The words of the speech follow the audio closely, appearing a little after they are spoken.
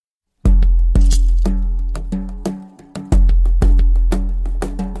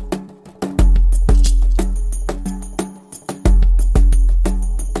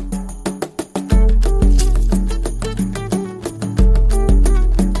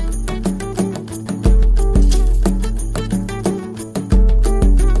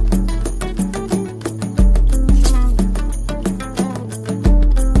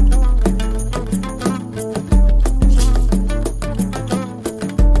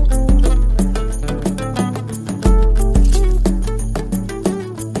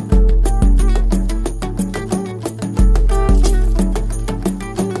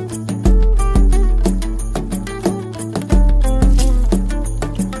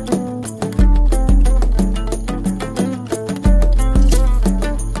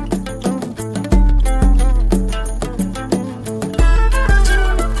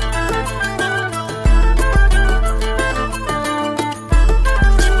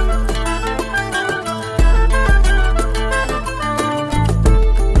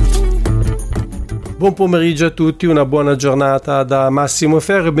Buon pomeriggio a tutti, una buona giornata da Massimo e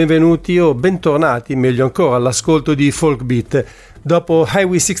Ferro, benvenuti o bentornati, meglio ancora, all'ascolto di Folk Beat. Dopo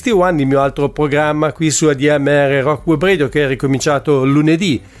Highway 61, il mio altro programma qui su ADMR Rock Web Radio, che è ricominciato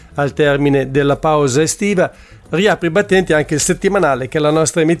lunedì al termine della pausa estiva, riapre i battenti anche il settimanale che la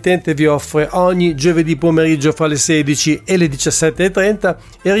nostra emittente vi offre ogni giovedì pomeriggio fra le 16 e le 17.30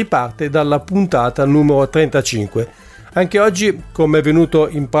 e riparte dalla puntata numero 35. Anche oggi, come è venuto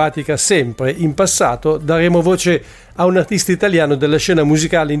in pratica sempre in passato, daremo voce a un artista italiano della scena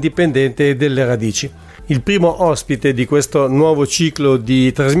musicale indipendente e delle radici. Il primo ospite di questo nuovo ciclo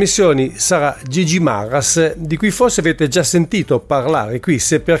di trasmissioni sarà Gigi Marras, di cui forse avete già sentito parlare qui,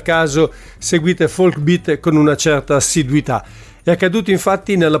 se per caso seguite Folk Beat con una certa assiduità. È accaduto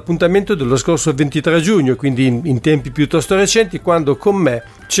infatti nell'appuntamento dello scorso 23 giugno, quindi in tempi piuttosto recenti, quando con me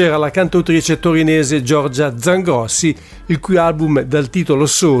c'era la cantautrice torinese Giorgia Zangrossi, il cui album dal titolo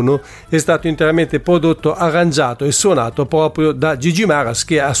Sono è stato interamente prodotto, arrangiato e suonato proprio da Gigi Marras,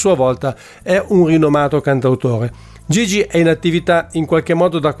 che a sua volta è un rinomato cantautore. Gigi è in attività in qualche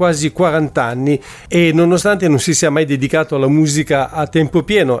modo da quasi 40 anni e nonostante non si sia mai dedicato alla musica a tempo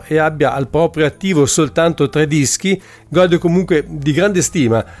pieno e abbia al proprio attivo soltanto 3 dischi, gode comunque di grande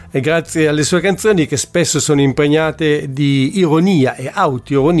stima e grazie alle sue canzoni, che spesso sono impregnate di ironia e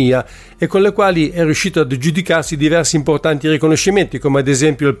autoironia e con le quali è riuscito ad aggiudicarsi diversi importanti riconoscimenti, come ad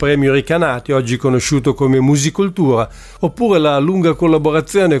esempio il premio Ricanati, oggi conosciuto come Musicultura, oppure la lunga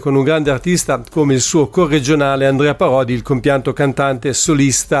collaborazione con un grande artista come il suo corregionale Andrea Parodi, il compianto cantante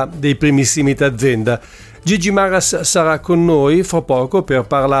solista dei primissimi T'Azienda. Gigi Marras sarà con noi fra poco per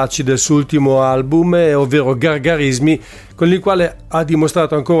parlarci del suo ultimo album, ovvero Gargarismi, con il quale ha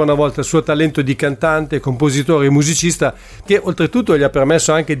dimostrato ancora una volta il suo talento di cantante, compositore e musicista, che oltretutto gli ha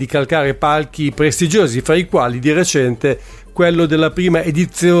permesso anche di calcare palchi prestigiosi, fra i quali di recente quello della prima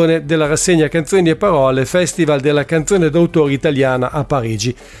edizione della rassegna Canzoni e Parole, Festival della canzone d'autore italiana a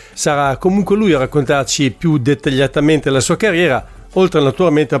Parigi. Sarà comunque lui a raccontarci più dettagliatamente la sua carriera, oltre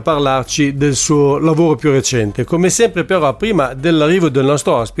naturalmente a parlarci del suo lavoro più recente. Come sempre però, prima dell'arrivo del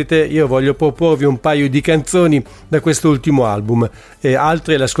nostro ospite, io voglio proporvi un paio di canzoni da questo ultimo album e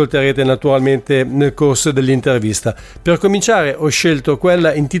altre le ascolterete naturalmente nel corso dell'intervista. Per cominciare ho scelto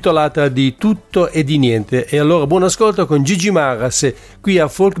quella intitolata Di tutto e di niente, e allora buon ascolto con Gigi Marras qui a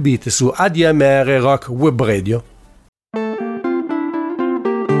Folk Beat su ADMR Rock Web Radio.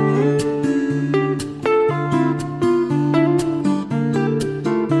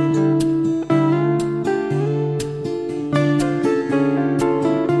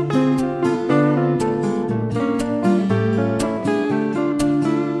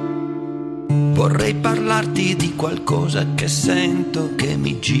 Vorrei parlarti di qualcosa che sento, che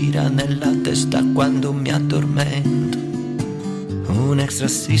mi gira nella testa quando mi addormento. Un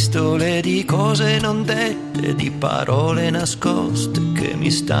extrasistole di cose non dette, di parole nascoste che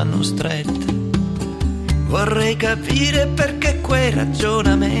mi stanno strette. Vorrei capire perché quei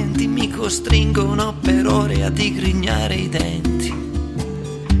ragionamenti mi costringono per ore a digrignare i denti.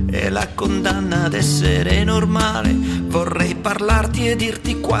 E la condanna ad essere normale. Vorrei parlarti e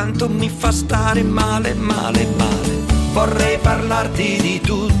dirti quanto mi fa stare male, male, male. Vorrei parlarti di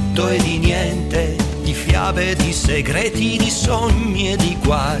tutto e di niente, di fiabe, di segreti, di sogni e di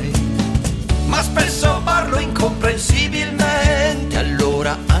guai. Ma spesso parlo incomprensibilmente,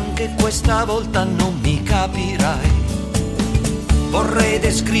 allora anche questa volta non mi capirai. Vorrei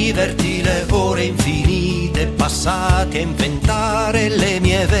descriverti le ore infinite passate a inventare le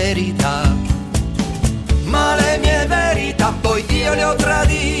mie verità. Ma le mie verità poi Dio le ho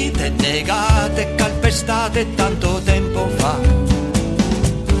tradite, negate, calpestate tanto tempo fa.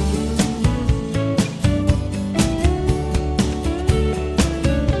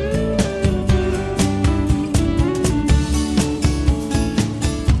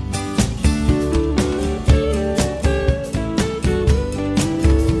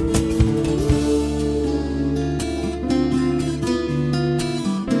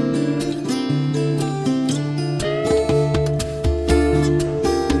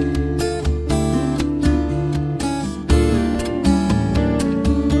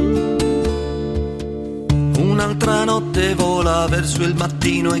 Un'altra notte vola verso il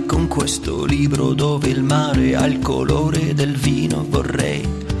mattino e con questo libro dove il mare ha il colore del vino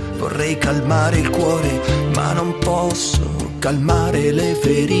vorrei calmare il cuore, ma non posso calmare le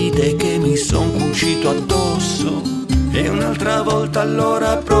ferite che mi son cucito addosso. E un'altra volta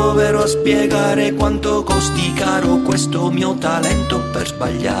allora proverò a spiegare quanto costi caro questo mio talento per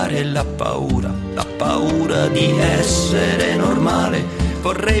sbagliare la paura di essere normale.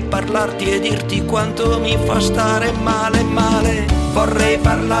 Vorrei parlarti e dirti quanto mi fa stare male, male. Vorrei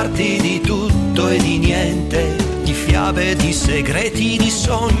parlarti di tutto e di niente, di fiabe, di segreti, di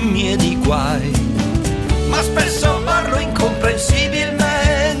sogni e di guai. Ma spesso parlo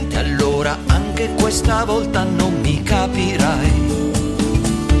incomprensibilmente, allora anche questa volta non mi capirai.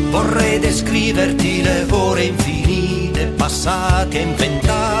 Vorrei descriverti le ore infinite passate a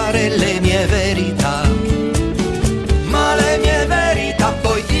inventare le mie verità. Ma le mie verità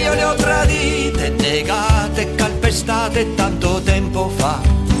poi io le ho tradite, negate, calpestate tanto tempo fa.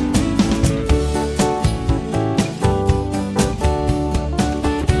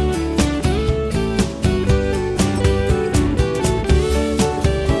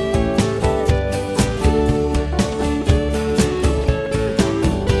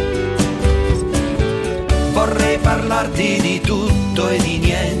 Vorrei parlarti di tutto e di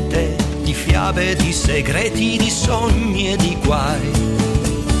niente, di fiabe, di segreti, di sogni e di guai.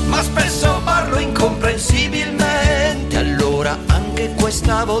 Ma spesso parlo incomprensibilmente, allora anche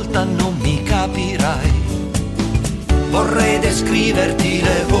questa volta non mi capirai. Vorrei descriverti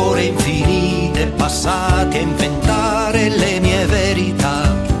le ore infinite passate a inventare le mie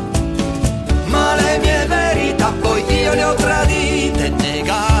verità. Ma le mie verità poi io le ho tradite,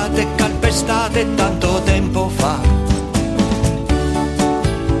 negate, calpestate tanto tempo fa.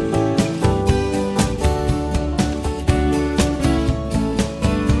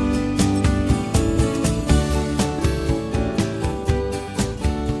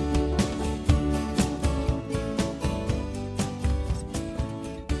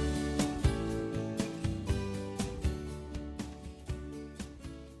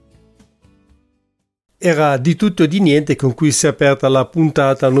 Era Di tutto e di niente con cui si è aperta la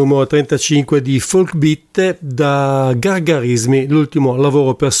puntata numero 35 di Folk Beat da Gargarismi, l'ultimo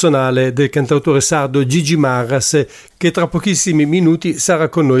lavoro personale del cantautore sardo Gigi Marras, che tra pochissimi minuti sarà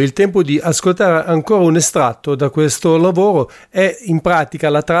con noi. Il tempo di ascoltare ancora un estratto da questo lavoro. È in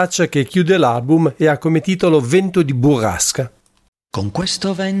pratica la traccia che chiude l'album e ha come titolo Vento di burrasca. Con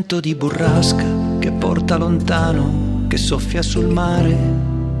questo vento di burrasca che porta lontano, che soffia sul mare,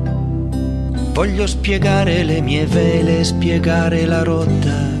 voglio spiegare le mie vele, spiegare la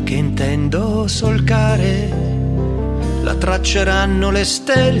rotta che intendo solcare. La tracceranno le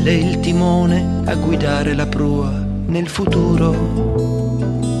stelle, il timone a guidare la prua nel futuro.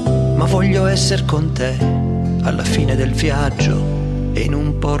 Ma voglio essere con te alla fine del viaggio e in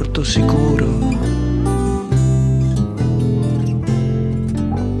un porto sicuro.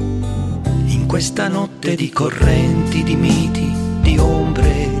 In questa notte di correnti, di miti, di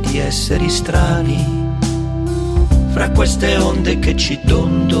ombre, di esseri strani, fra queste onde che ci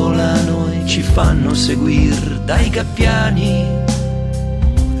dondolano e ci fanno seguir dai gabbiani,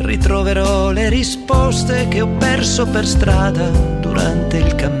 ritroverò le risposte che ho perso per strada durante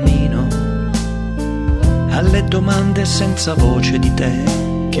il cammino, alle domande senza voce di te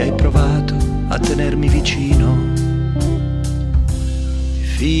che hai provato a tenermi vicino.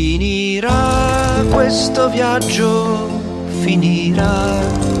 Finirà questo viaggio, finirà,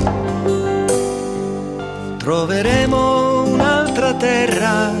 troveremo un'altra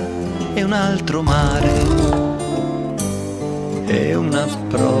terra e un altro mare e un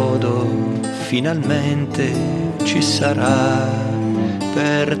approdo finalmente ci sarà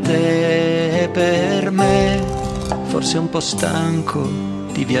per te e per me, forse un po' stanco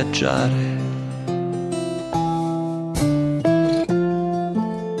di viaggiare.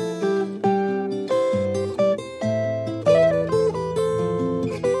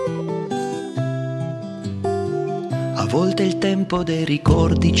 A volte il tempo dei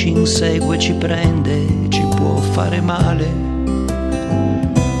ricordi ci insegue, ci prende, ci può fare male.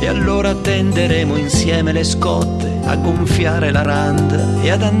 E allora tenderemo insieme le scotte a gonfiare la randa e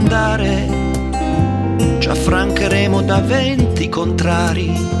ad andare. Ci affrancheremo da venti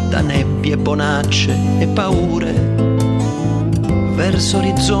contrari, da nebbie, bonacce e paure, verso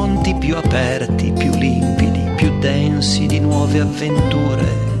orizzonti più aperti, più limpidi, più densi di nuove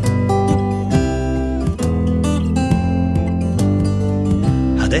avventure.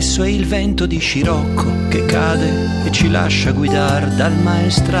 Adesso è il vento di scirocco che cade e ci lascia guidare dal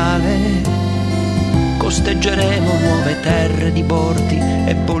maestrale. Costeggeremo nuove terre di bordi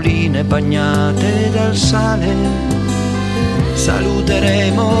e colline bagnate dal sale.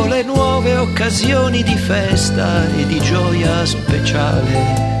 Saluteremo le nuove occasioni di festa e di gioia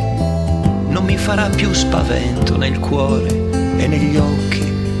speciale. Non mi farà più spavento nel cuore e negli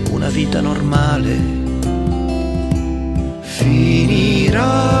occhi una vita normale.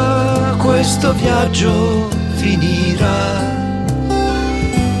 Finirà questo viaggio, finirà.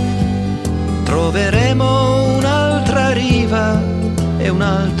 Troveremo un'altra riva e un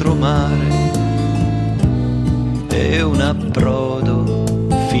altro mare e un approdo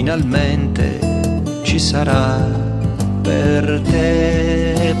finalmente ci sarà per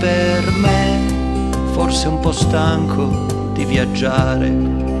te e per me, forse un po' stanco di viaggiare.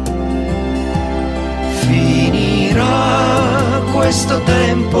 Finirà questo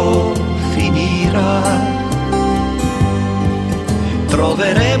tempo, finirà.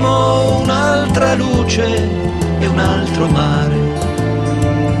 Troveremo un'altra luce e un altro mare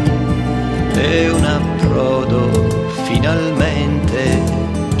e un approdo finalmente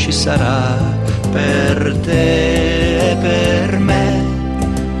ci sarà per te e per me,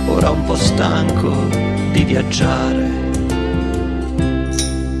 ora un po' stanco di viaggiare.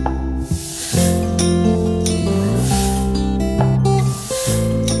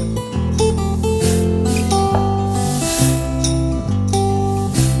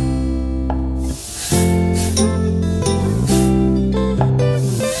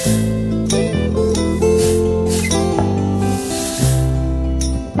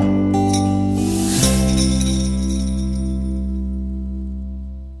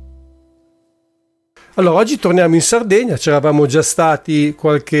 Allora, oggi torniamo in Sardegna, c'eravamo già stati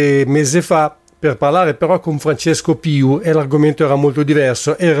qualche mese fa per parlare però con Francesco Piu e l'argomento era molto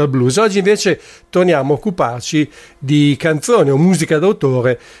diverso, era il blues. Oggi invece torniamo a occuparci di canzoni o musica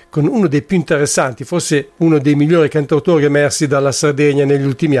d'autore con uno dei più interessanti, forse uno dei migliori cantautori emersi dalla Sardegna negli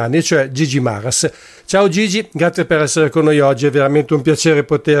ultimi anni, cioè Gigi Maras. Ciao Gigi, grazie per essere con noi oggi, è veramente un piacere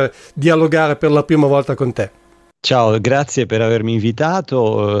poter dialogare per la prima volta con te. Ciao, grazie per avermi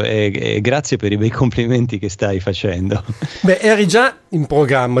invitato e grazie per i bei complimenti che stai facendo. Beh, eri già in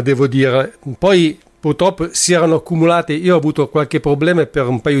programma, devo dire, poi purtroppo si erano accumulate, io ho avuto qualche problema e per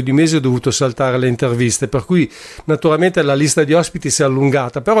un paio di mesi ho dovuto saltare le interviste, per cui naturalmente la lista di ospiti si è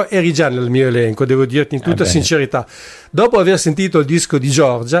allungata, però eri già nel mio elenco, devo dirti in tutta sincerità. Dopo aver sentito il disco di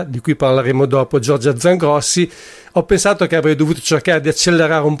Giorgia, di cui parleremo dopo, Giorgia Zangrossi, ho pensato che avrei dovuto cercare di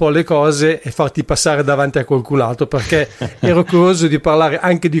accelerare un po' le cose e farti passare davanti a qualcun altro, perché ero curioso di parlare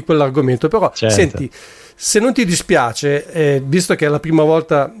anche di quell'argomento. Però certo. Senti, se non ti dispiace, visto che è la prima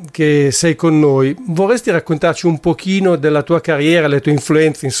volta che sei con noi, vorresti raccontarci un pochino della tua carriera, le tue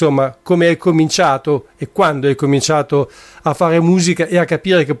influenze, insomma, come hai cominciato e quando hai cominciato a fare musica e a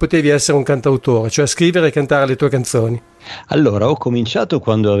capire che potevi essere un cantautore, cioè scrivere e cantare le tue canzoni? Allora, ho cominciato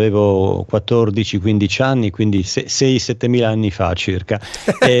quando avevo 14-15 anni, quindi 6-7 mila anni fa circa,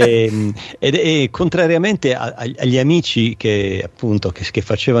 e contrariamente agli amici che appunto che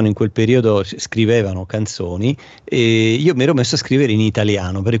facevano in quel periodo, scrivevano canzoni, io mi ero messo a scrivere in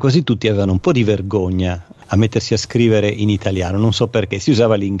italiano, perché quasi tutti avevano un po' di vergogna a mettersi a scrivere in italiano, non so perché, si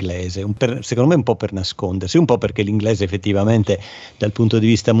usava l'inglese, secondo me un po' per nascondersi, un po' perché l'inglese effettivamente dal punto di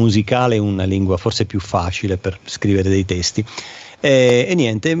vista musicale è una lingua forse più facile per scrivere dei testi. E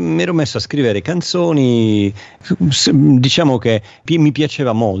niente, mi ero messo a scrivere canzoni, diciamo che mi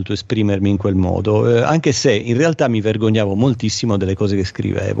piaceva molto esprimermi in quel modo, anche se in realtà mi vergognavo moltissimo delle cose che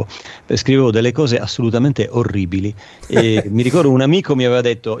scrivevo delle cose assolutamente orribili. E mi ricordo un amico mi aveva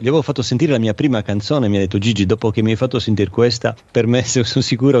detto, gli avevo fatto sentire la mia prima canzone e mi ha detto: Gigi, dopo che mi hai fatto sentire questa, per me sono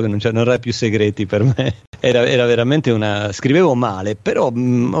sicuro che non avrai più segreti per me. Era veramente scrivevo male, però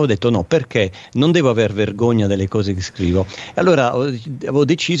ho detto no, perché non devo aver vergogna delle cose che scrivo. Allora avevo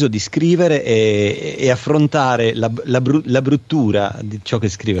deciso di scrivere e affrontare la bruttura di ciò che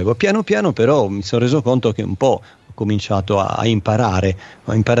scrivevo. Piano piano però mi sono reso conto che un po' ho cominciato a imparare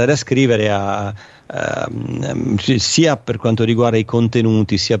a scrivere, sia per quanto riguarda i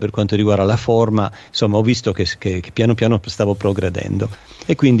contenuti sia per quanto riguarda la forma. Insomma, ho visto che piano piano stavo progredendo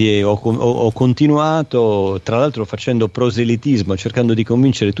e quindi ho continuato, tra l'altro facendo proselitismo, cercando di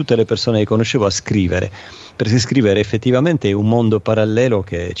convincere tutte le persone che conoscevo a scrivere, perché scrivere effettivamente è un mondo parallelo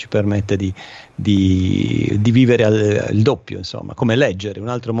che ci permette di vivere il doppio, insomma, come leggere, un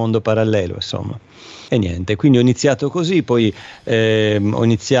altro mondo parallelo, insomma. E niente, quindi ho iniziato così, poi ho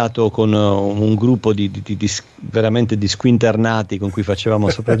iniziato con un gruppo veramente di squinternati con cui facevamo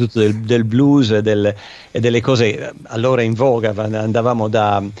soprattutto del blues e delle cose allora in voga, andavamo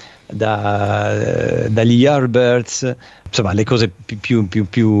dagli Yardbirds, insomma le cose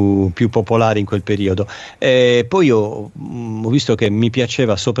più popolari in quel periodo. E poi ho visto che mi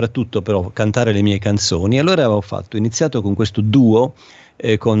piaceva soprattutto però cantare le mie canzoni, allora ho iniziato con questo duo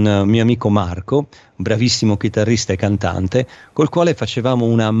con mio amico Marco, un bravissimo chitarrista e cantante, col quale facevamo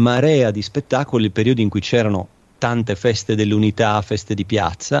una marea di spettacoli, periodi in cui c'erano tante feste dell'unità, feste di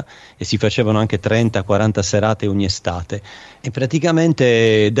piazza, e si facevano anche 30-40 serate ogni estate. E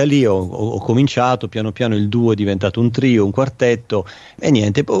praticamente da lì ho cominciato, piano piano il duo è diventato un trio, un quartetto, e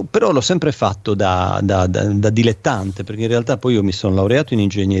niente, però l'ho sempre fatto da dilettante, perché in realtà poi io mi sono laureato in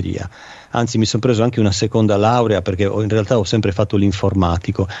ingegneria, anzi mi sono preso anche una seconda laurea perché in realtà ho sempre fatto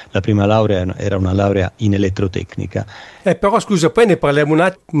l'informatico, la prima laurea era una laurea in elettrotecnica. Però scusa, poi ne parliamo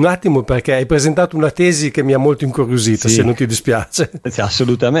un attimo perché hai presentato una tesi che mi ha molto incuriosito, Sì. se non ti dispiace. Sì,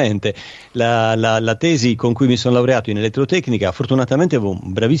 assolutamente, la tesi con cui mi sono laureato in elettrotecnica, fortunatamente avevo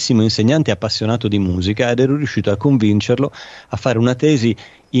un bravissimo insegnante appassionato di musica ed ero riuscito a convincerlo a fare una tesi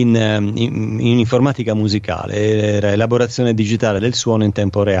in informatica musicale, era elaborazione digitale del suono in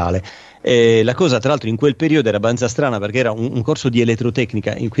tempo reale. E la cosa tra l'altro in quel periodo era abbastanza strana perché era un corso di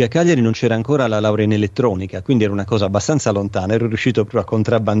elettrotecnica in cui a Cagliari non c'era ancora la laurea in elettronica, quindi era una cosa abbastanza lontana, ero riuscito proprio a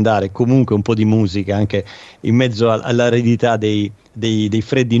contrabbandare comunque un po' di musica anche in mezzo all'aridità dei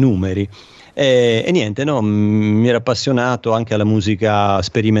freddi numeri. E niente, no, mi ero appassionato anche alla musica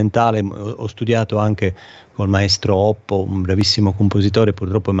sperimentale, ho studiato anche col maestro Oppo, un bravissimo compositore,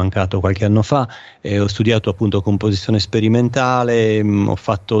 purtroppo è mancato qualche anno fa, e ho studiato appunto composizione sperimentale, ho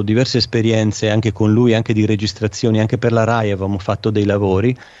fatto diverse esperienze anche con lui, anche di registrazioni, anche per la Rai avevamo fatto dei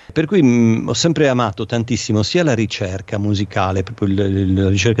lavori, per cui ho sempre amato tantissimo sia la ricerca musicale, proprio la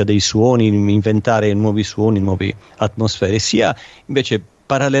ricerca dei suoni, inventare nuovi suoni, nuove atmosfere, sia invece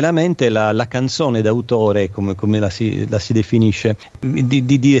parallelamente la canzone d'autore, come la si definisce,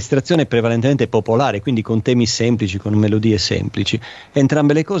 di estrazione prevalentemente popolare, quindi con temi semplici, con melodie semplici.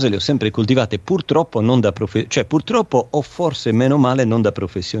 Entrambe le cose le ho sempre coltivate, purtroppo non da purtroppo o forse meno male non da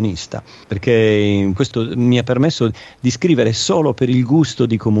professionista, perché questo mi ha permesso di scrivere solo per il gusto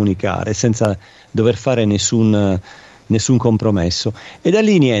di comunicare, senza dover fare nessun compromesso. E da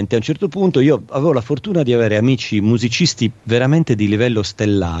lì niente, a un certo punto io avevo la fortuna di avere amici musicisti veramente di livello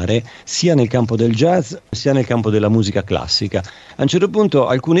stellare, sia nel campo del jazz sia nel campo della musica classica. A un certo punto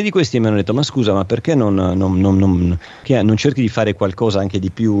alcuni di questi mi hanno detto: ma scusa, ma perché non cerchi di fare qualcosa anche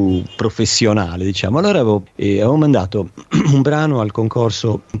di più professionale, diciamo? Allora avevo mandato un brano al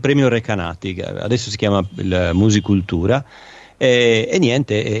concorso Premio Recanati, che adesso si chiama il Musicultura. E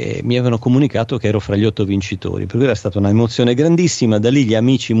niente, mi avevano comunicato che ero fra gli 8 vincitori, per cui era stata un'emozione grandissima. Da lì gli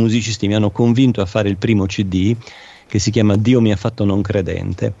amici musicisti mi hanno convinto a fare il primo CD, che si chiama Dio mi ha fatto non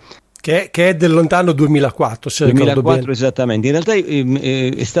credente. Che è del lontano 2004, se 2004 ricordo bene. Esattamente, in realtà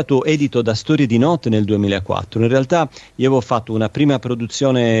è stato edito da Storie di Notte nel 2004. In realtà io avevo fatto una prima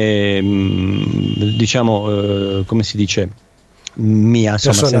produzione, come si dice, mia,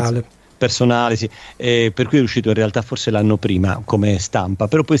 insomma, personale, sì. Per cui è uscito in realtà forse l'anno prima come stampa,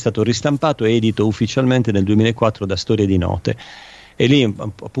 però poi è stato ristampato e edito ufficialmente nel 2004 da Storie di Note. E lì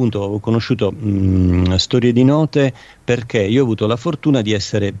appunto ho conosciuto Storie di Note perché io ho avuto la fortuna di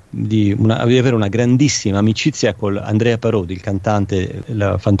avere una grandissima amicizia con Andrea Parodi, il cantante,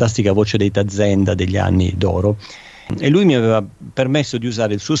 la fantastica voce dei Tazenda degli anni d'oro. E lui mi aveva permesso di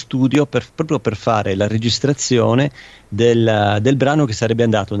usare il suo studio proprio per fare la registrazione del brano che sarebbe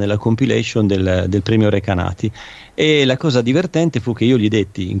andato nella compilation del premio Recanati. E la cosa divertente fu che io gli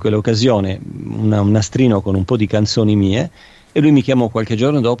detti in quell'occasione un nastrino con un po' di canzoni mie, e lui mi chiamò qualche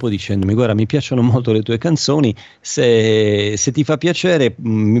giorno dopo dicendomi: guarda, mi piacciono molto le tue canzoni, se ti fa piacere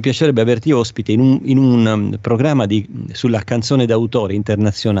mi piacerebbe averti ospite in un programma sulla canzone d'autore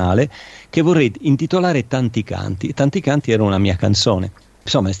internazionale che vorrei intitolare Tanti Canti. Tanti Canti era una mia canzone.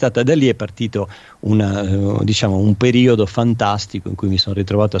 Insomma, da lì è partito un periodo fantastico in cui mi sono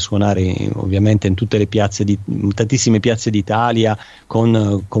ritrovato a suonare ovviamente in tutte le tantissime piazze d'Italia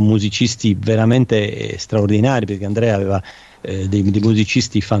con musicisti veramente straordinari, perché Andrea aveva dei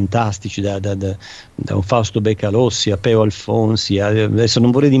musicisti fantastici, da un Fausto Beccalossi a Peo Alfonsi, adesso non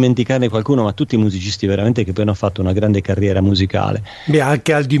vorrei dimenticarne qualcuno, ma tutti musicisti veramente che poi hanno fatto una grande carriera musicale. Beh,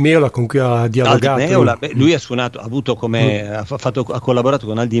 anche Aldi Meola con cui ha dialogato. Aldi Meola, lui ha suonato, ha collaborato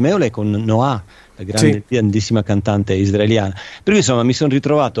con Aldi Meola e con Noah, la grandissima cantante israeliana. Per cui insomma mi sono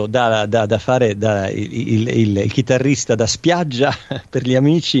ritrovato da fare il chitarrista da spiaggia per gli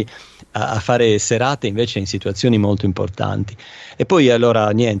amici a fare serate invece in situazioni molto importanti. E poi allora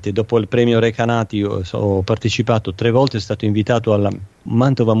niente, dopo il premio Recanati ho partecipato 3 volte, sono stato invitato alla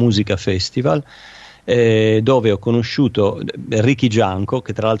Mantova Musica Festival, dove ho conosciuto Ricky Gianco,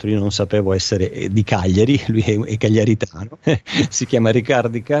 che tra l'altro io non sapevo essere di Cagliari, lui è cagliaritano, si chiama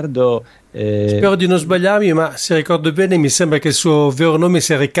Riccardo. Spero di non sbagliarmi, ma se ricordo bene mi sembra che il suo vero nome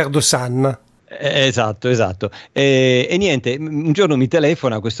sia Riccardo Sanna. Esatto. E niente, un giorno mi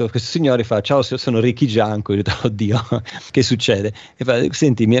telefona questo signore, fa: ciao, sono Ricky Gianco. Io dico: oddio, che succede? E fa: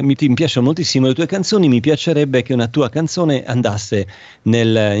 senti, mi piacciono moltissimo le tue canzoni, mi piacerebbe che una tua canzone andasse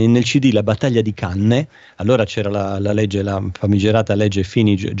nel CD La battaglia di Canne. Allora c'era la famigerata legge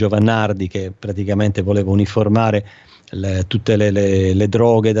Fini Giovannardi, che praticamente voleva uniformare tutte le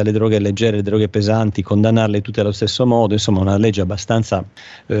droghe, dalle droghe leggere alle droghe pesanti, condannarle tutte allo stesso modo, insomma una legge abbastanza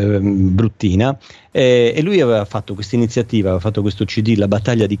bruttina, e lui aveva fatto questa iniziativa, aveva fatto questo CD, La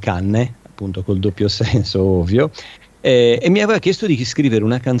battaglia di canne, appunto col doppio senso ovvio, e mi aveva chiesto di scrivere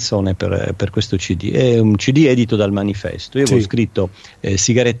una canzone per questo CD, è un CD edito dal Manifesto. Io avevo scritto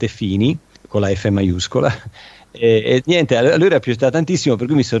Sigarette Fini con la F maiuscola, e niente, a lui era piaciuta tantissimo, per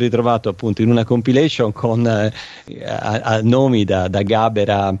cui mi sono ritrovato appunto in una compilation con a nomi da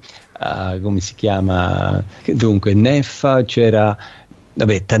Gaber a come si chiama, dunque Neffa, c'era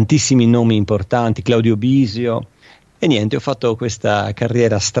tantissimi nomi importanti, Claudio Bisio. E niente, ho fatto questa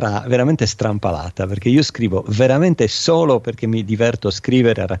carriera veramente strampalata, perché io scrivo veramente solo perché mi diverto a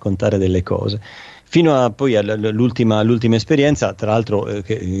scrivere, a raccontare delle cose. Fino a poi all'ultima esperienza, tra l'altro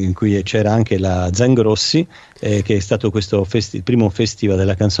in cui c'era anche la Zangrossi, che è stato questo il primo festival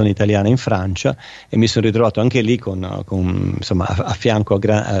della canzone italiana in Francia, e mi sono ritrovato anche lì insomma, a fianco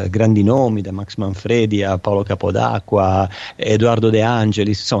a grandi nomi, da Max Manfredi a Paolo Capodacqua, Edoardo De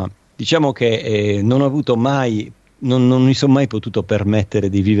Angelis. Insomma, diciamo che non ho avuto mai... Non mi sono mai potuto permettere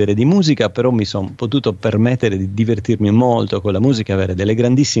di vivere di musica, però mi sono potuto permettere di divertirmi molto con la musica, avere delle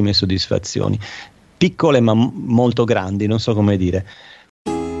grandissime soddisfazioni, piccole ma molto grandi, non so come dire.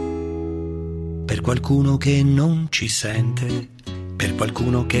 Per qualcuno che non ci sente, per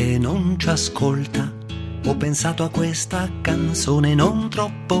qualcuno che non ci ascolta, ho pensato a questa canzone non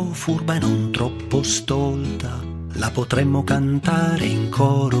troppo furba e non troppo stolta. La potremmo cantare in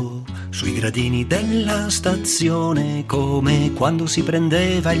coro sui gradini della stazione, come quando si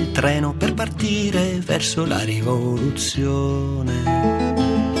prendeva il treno per partire verso la rivoluzione.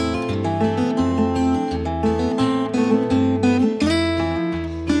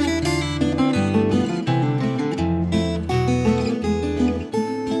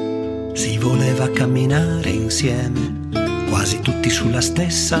 Si voleva camminare insieme, quasi tutti sulla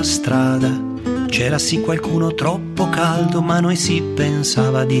stessa strada. C'era sì qualcuno troppo caldo, ma noi si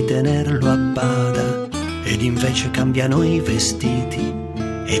pensava di tenerlo a bada. Ed invece cambiano i vestiti,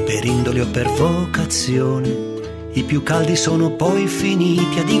 e per indole o per vocazione, i più caldi sono poi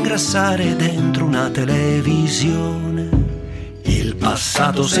finiti ad ingrassare dentro una televisione. Il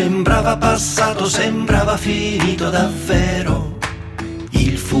passato sembrava finito davvero.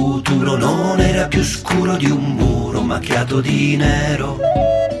 Il futuro non era più scuro di un muro macchiato di nero.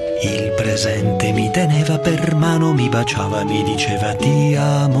 Il presente mi teneva per mano, mi baciava, mi diceva ti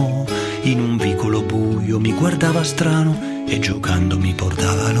amo. In un vicolo buio mi guardava strano e giocando mi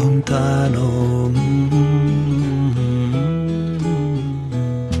portava lontano.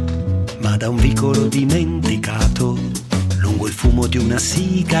 Ma da un vicolo dimenticato, lungo il fumo di una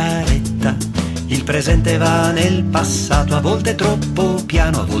sigaretta, il presente va nel passato, a volte troppo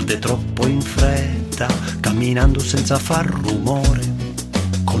piano, a volte troppo in fretta, camminando senza far rumore,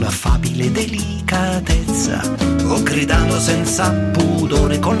 con affabile delicatezza, o gridando senza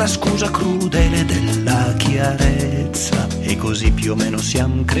pudore, con la scusa crudele della chiarezza. E così più o meno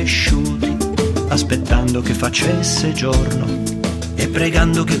siamo cresciuti, aspettando che facesse giorno e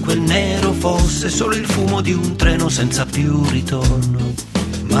pregando che quel nero fosse solo il fumo di un treno senza più ritorno.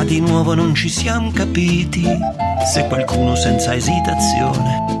 Ma di nuovo non ci siamo capiti, se qualcuno senza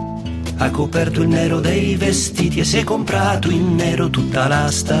esitazione ha coperto il nero dei vestiti e si è comprato in nero tutta la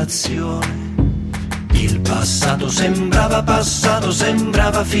stazione. Il passato sembrava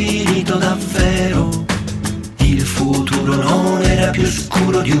finito davvero. Il futuro non era più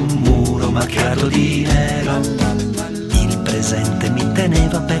scuro di un muro macchiato di nero. Il presente mi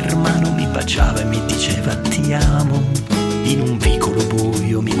teneva per mano, mi baciava e mi diceva ti amo. In un vicolo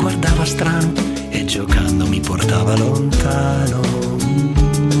buio mi guardava strano e giocando mi portava lontano.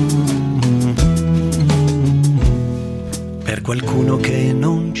 Per qualcuno che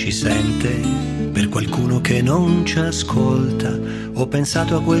non ci sente, per qualcuno che non ci ascolta, ho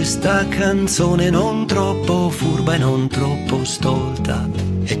pensato a questa canzone non troppo furba e non troppo stolta.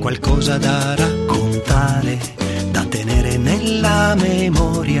 È qualcosa da raccontare, da tenere nella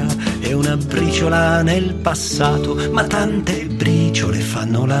memoria, è una briciola nel passato, ma tante briciole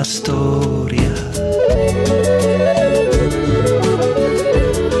fanno la storia.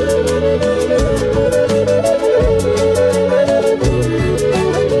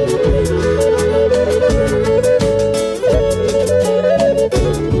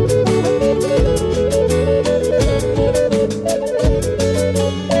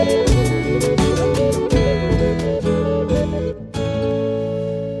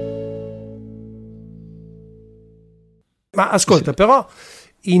 Ma ascolta, però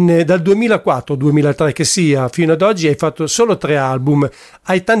dal 2004-2003 che sia fino ad oggi hai fatto solo 3 album,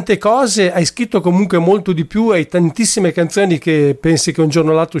 hai tante cose, hai scritto comunque molto di più, hai tantissime canzoni che pensi che un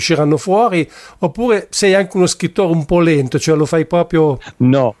giorno o l'altro usciranno fuori, oppure sei anche uno scrittore un po' lento, cioè lo fai proprio...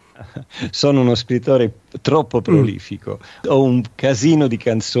 No, sono uno scrittore troppo prolifico, ho un casino di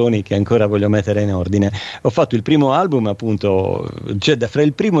canzoni che ancora voglio mettere in ordine. Ho fatto il primo album, appunto, cioè fra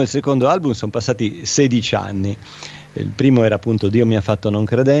il primo e il secondo album sono passati 16 anni. Il primo era appunto Dio mi ha fatto non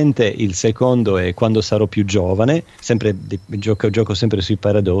credente, il secondo è Quando sarò più giovane, sempre gioco sempre sui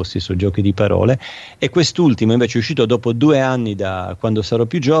paradossi, sui giochi di parole, e quest'ultimo invece è uscito dopo 2 anni da Quando sarò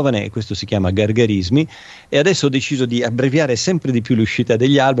più giovane, e questo si chiama Gargarismi, e adesso ho deciso di abbreviare sempre di più l'uscita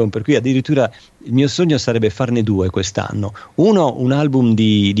degli album, per cui addirittura il mio sogno sarebbe farne 2 quest'anno. Uno, un album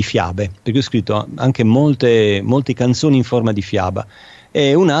di fiabe, perché ho scritto anche molte canzoni in forma di fiaba,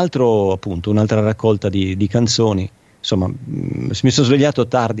 e un altro appunto un'altra raccolta di canzoni. Insomma, mi sono svegliato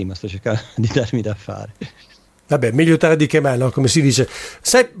tardi, ma sto cercando di darmi da fare. Vabbè, meglio tardi che mai, no? Come si dice.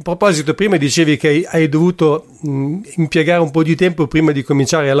 Sai, a proposito, prima dicevi che hai dovuto impiegare un po' di tempo prima di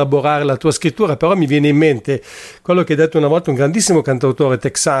cominciare a elaborare la tua scrittura, però mi viene in mente quello che ha detto una volta un grandissimo cantautore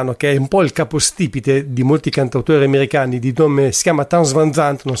texano, che è un po' il capostipite di molti cantautori americani, di nome, si chiama Townes Van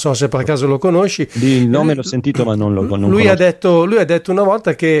Zandt, non so se per caso lo conosci. Il nome l'ho sentito, ma non lo conosco. Lui ha detto una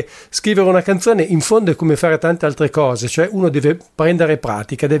volta che scrivere una canzone in fondo è come fare tante altre cose, cioè uno deve prendere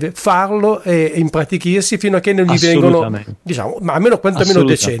pratica, deve farlo e impratichirsi fino a che non gli vengono, diciamo, ma almeno quantomeno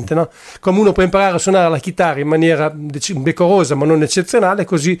decente, no? Come uno può imparare a suonare la chitarra in maniera decorosa ma non eccezionale,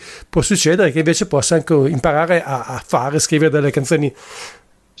 così può succedere che invece possa anche imparare a scrivere delle canzoni.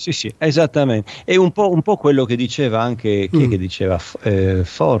 Sì, esattamente. È un po' quello che diceva anche chi è che diceva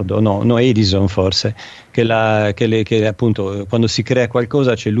Ford, no, Edison forse, che appunto quando si crea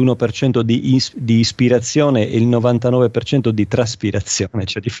qualcosa c'è l'1% di ispirazione e il 99% di traspirazione,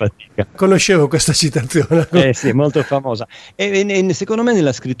 cioè di fatica. Conoscevo questa citazione. Sì, è molto famosa. E secondo me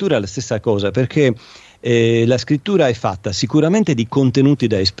nella scrittura è la stessa cosa, perché la scrittura è fatta sicuramente di contenuti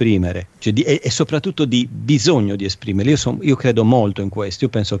da esprimere, cioè e soprattutto di bisogno di esprimere. Io credo molto in questo.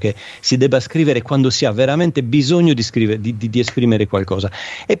 Io penso che si debba scrivere quando si ha veramente bisogno di esprimere qualcosa,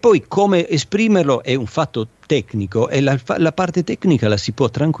 e poi come esprimerlo è un fatto tecnico, e la parte tecnica la si può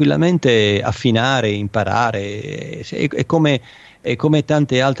tranquillamente affinare, imparare, è come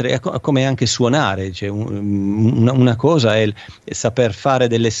tante altre, come anche suonare, cioè una cosa è saper fare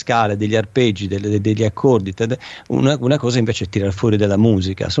delle scale, degli arpeggi, degli accordi, una cosa invece è tirare fuori della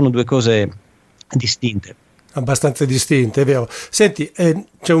musica. Sono 2 cose distinte. Abbastanza distinte, è vero. Senti,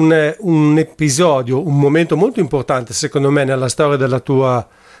 c'è un episodio, un momento molto importante secondo me nella storia della tua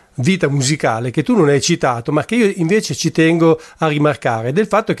vita musicale che tu non hai citato, ma che io invece ci tengo a rimarcare, del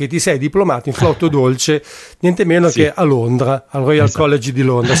fatto che ti sei diplomato in flauto dolce niente meno che a Londra, al Royal College di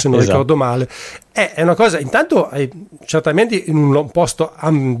Londra, se non ricordo male. È una cosa, intanto certamente in un posto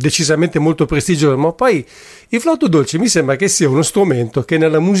decisamente molto prestigioso, ma poi il flauto dolce mi sembra che sia uno strumento che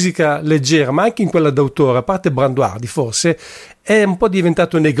nella musica leggera, ma anche in quella d'autore, a parte Branduardi forse, è un po'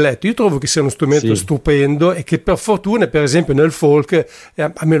 diventato negletto. Io trovo che sia uno strumento stupendo e che per fortuna, per esempio nel folk,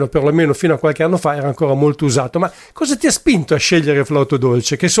 almeno perlomeno fino a qualche anno fa, era ancora molto usato. Ma cosa ti ha spinto a scegliere il flauto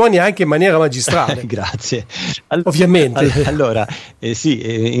dolce, che suoni anche in maniera magistrale? Grazie. Ovviamente. Allora,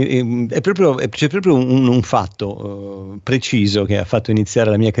 c'è proprio un fatto preciso che ha fatto iniziare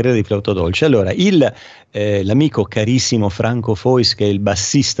la mia carriera di flauto dolce. Allora, l'amico carissimo Franco Fois, che è il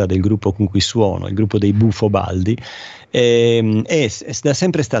bassista del gruppo con cui suono, il gruppo dei Bufobaldi, è da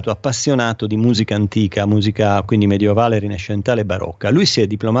sempre stato appassionato di musica antica, musica quindi medievale, rinascimentale e barocca. Lui si è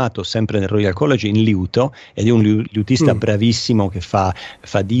diplomato sempre nel Royal College in liuto, ed è un liutista bravissimo che fa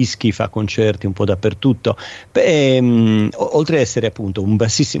dischi, fa concerti un po' dappertutto. Oltre ad essere appunto un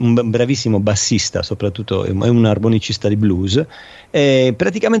bravissimo bassista, soprattutto è un armonicista di blues,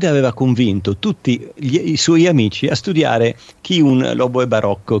 praticamente aveva convinto tutti i suoi amici a studiare chi un l'oboe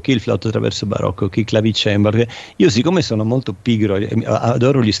barocco, chi il flauto traverso barocco, chi il clavicembalo. Io, siccome sono molto pigro e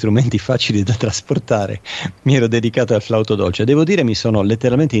adoro gli strumenti facili da trasportare, mi ero dedicato al flauto dolce. Devo dire, mi sono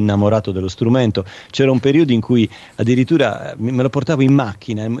letteralmente innamorato dello strumento. C'era un periodo in cui addirittura me lo portavo in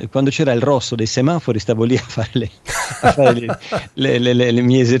macchina, e quando c'era il rosso dei semafori stavo lì a fare i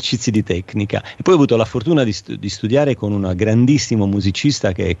miei esercizi di tecnica. E poi ho avuto la fortuna di studiare con un grandissimo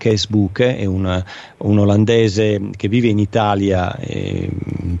musicista che è Kees Buche, è un olandese che vive in Italia,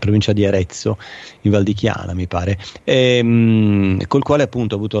 in provincia di Arezzo, in Val di Chiana mi pare, col quale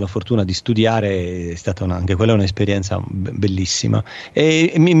appunto ho avuto la fortuna di studiare. È stata anche quella un'esperienza bellissima,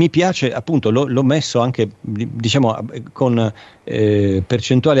 e mi piace appunto, l'ho messo anche, diciamo, con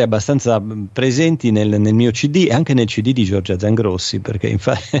percentuali abbastanza presenti nel mio CD e anche nel CD di Giorgia Zangrossi, perché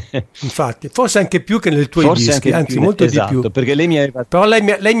infatti forse anche più che nel tuo dischi, anzi molto esatto, di più, perché lei però lei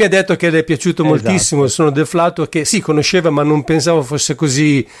mi ha detto che le è piaciuto moltissimo il suono del flauto, che sì, conosceva, ma non pensavo fosse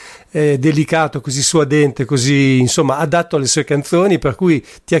così delicato, così suadente, così insomma adatto alle sue canzoni, per cui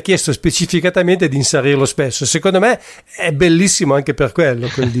ti ha chiesto specificatamente di inserirlo spesso. Secondo me è bellissimo anche per quello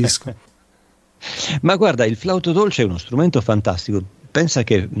quel disco. Ma guarda, il flauto dolce è uno strumento fantastico. Pensa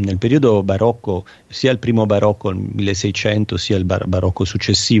che nel periodo barocco, sia il primo barocco, il 1600, sia il barocco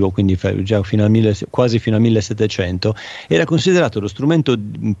successivo, quindi già quasi fino al 1700, era considerato lo strumento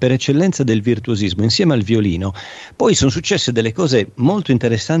per eccellenza del virtuosismo, insieme al violino. Poi sono successe delle cose molto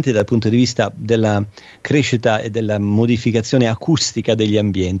interessanti dal punto di vista della crescita e della modificazione acustica degli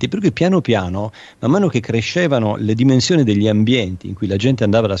ambienti, per cui piano piano, man mano che crescevano le dimensioni degli ambienti in cui la gente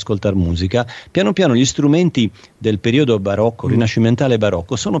andava ad ascoltare musica, piano piano gli strumenti del periodo barocco, rinascimentale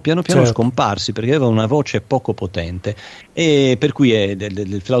barocco, sono piano piano scomparsi, perché aveva una voce poco potente, e per cui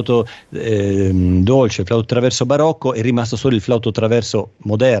del flauto dolce, il flauto traverso barocco, è rimasto solo il flauto traverso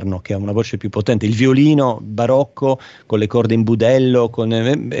moderno, che ha una voce più potente. Il violino barocco con le corde in budello, con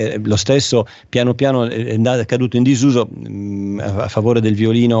lo stesso, piano piano è caduto in disuso a favore del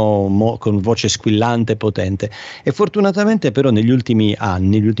violino con voce squillante, potente. E fortunatamente però negli ultimi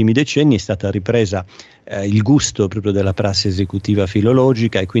anni, negli ultimi decenni, è stata ripresa il gusto proprio della prassi esecutiva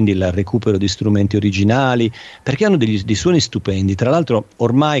filologica, e quindi il recupero di strumenti originali, perché hanno dei suoni stupendi. Tra l'altro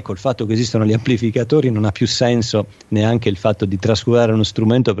ormai col fatto che esistono gli amplificatori non ha più senso neanche il fatto di trascurare uno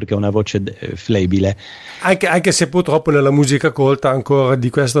strumento perché ha una voce flebile, anche se purtroppo nella musica colta ancora di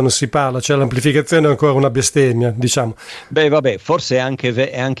questo non si parla, cioè l'amplificazione è ancora una bestemmia, diciamo. Beh, vabbè, forse è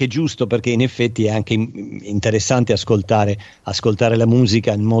anche giusto, perché in effetti è anche interessante ascoltare la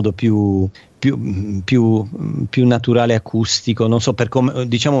musica in modo più naturale, acustico, non so, per come,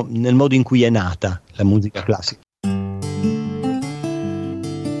 diciamo, nel modo in cui è nata la musica classica.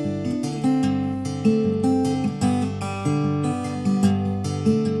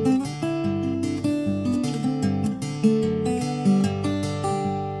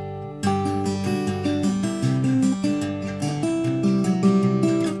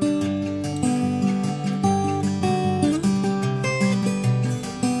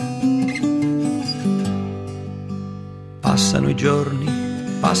 Passano i giorni,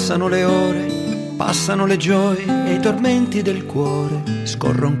 passano le ore, passano le gioie e i tormenti del cuore,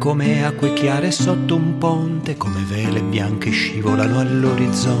 scorrono come acque chiare sotto un ponte, come vele bianche scivolano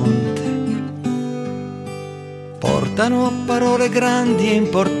all'orizzonte. Portano parole grandi e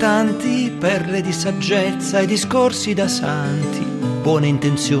importanti, perle di saggezza e discorsi da santi, buone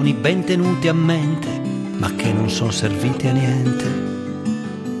intenzioni ben tenute a mente, ma che non sono servite a niente.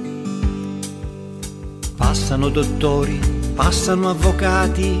 Passano dottori, passano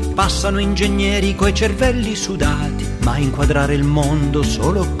avvocati, passano ingegneri coi cervelli sudati, ma inquadrare il mondo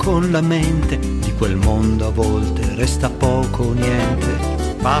solo con la mente, di quel mondo a volte resta poco o niente.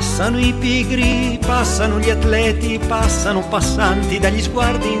 Passano i pigri, passano gli atleti, passano passanti dagli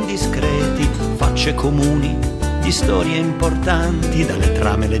sguardi indiscreti, facce comuni di storie importanti, dalle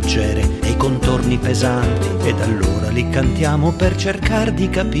trame leggere e i contorni pesanti, ed allora li cantiamo per cercare di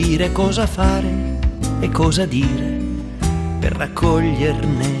capire cosa fare e cosa dire, per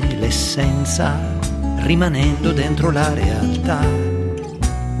raccoglierne l'essenza, rimanendo dentro la realtà.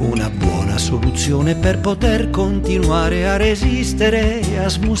 Una buona soluzione per poter continuare a resistere e a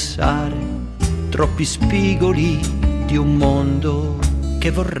smussare troppi spigoli di un mondo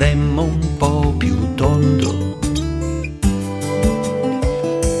che vorremmo un po' più tondo.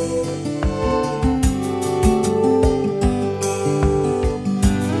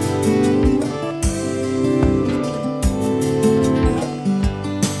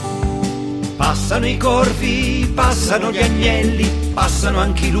 Passano i corvi, passano gli agnelli, passano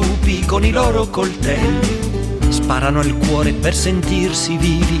anche i lupi con i loro coltelli, sparano al cuore per sentirsi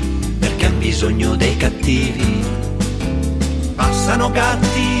vivi, perché han bisogno dei cattivi. Passano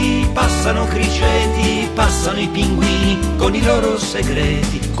gatti, passano criceti, passano i pinguini con i loro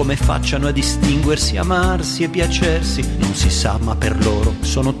segreti, come facciano a distinguersi, amarsi e piacersi, non si sa, ma per loro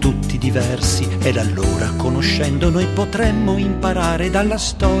sono tutti diversi, ed allora conoscendo noi potremmo imparare dalla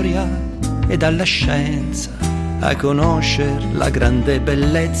storia e dalla scienza a conoscere la grande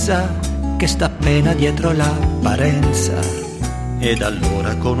bellezza che sta appena dietro l'apparenza. Ed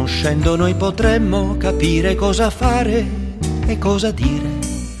allora conoscendo noi potremmo capire cosa fare e cosa dire,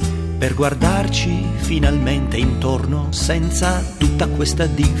 per guardarci finalmente intorno senza tutta questa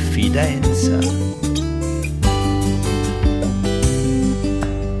diffidenza.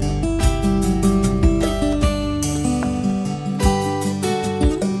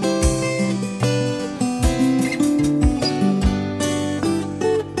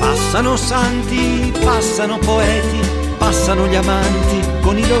 Passano santi, passano poeti, passano gli amanti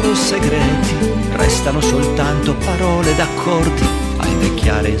con i loro segreti, restano soltanto parole d'accordi a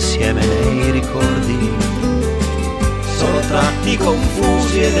invecchiare insieme nei ricordi. Sono tratti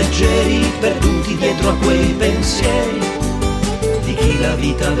confusi e leggeri, perduti dietro a quei pensieri di chi la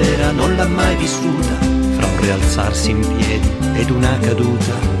vita vera non l'ha mai vissuta, fra un rialzarsi in piedi ed una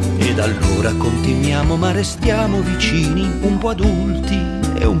caduta. Ed allora continuiamo ma restiamo vicini, un po' adulti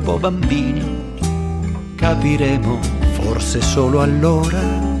e un po' bambini. Capiremo forse solo allora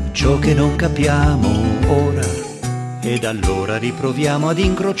ciò che non capiamo ora. Ed allora riproviamo ad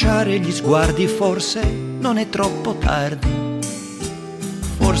incrociare gli sguardi, forse non è troppo tardi.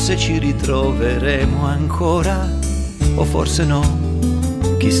 Forse ci ritroveremo ancora, o forse no,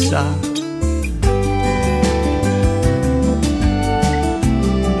 chissà.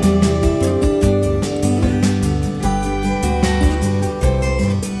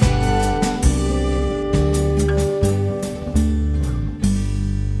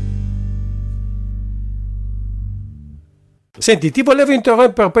 Senti, ti volevo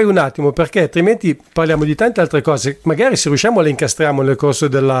interrompere poi un attimo, perché altrimenti parliamo di tante altre cose, magari se riusciamo le incastriamo nel corso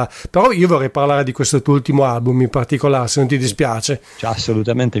della... Però io vorrei parlare di questo tuo ultimo album in particolare, se non ti dispiace. Cioè,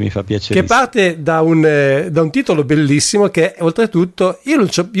 assolutamente, mi fa piacere. Che parte da un titolo bellissimo che oltretutto, io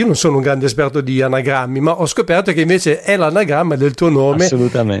non sono un grande esperto di anagrammi, ma ho scoperto che invece è l'anagramma del tuo nome.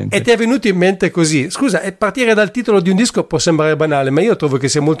 Assolutamente. E ti è venuto in mente così. Scusa, partire dal titolo di un disco può sembrare banale, ma io trovo che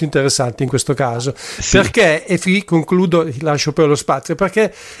sia molto interessante in questo caso, sì. Perché, e concludo, lascio poi lo spazio,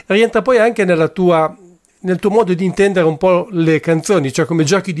 perché rientra poi anche nel tuo modo di intendere un po' le canzoni, cioè come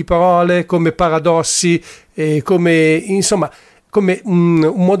giochi di parole, come paradossi, come insomma come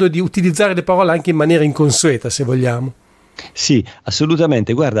un modo di utilizzare le parole anche in maniera inconsueta, se vogliamo. Sì,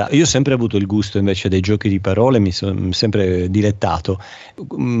 assolutamente. Guarda, io ho sempre avuto il gusto invece dei giochi di parole, mi sono sempre dilettato.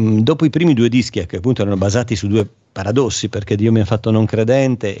 Dopo i primi due dischi, che appunto erano basati su due paradossi, perché Dio mi ha fatto non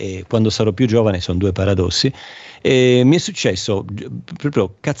credente e Quando sarò più giovane sono due paradossi, e mi è successo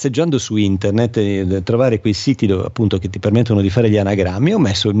proprio cazzeggiando su internet trovare quei siti dove, appunto, che ti permettono di fare gli anagrammi. Ho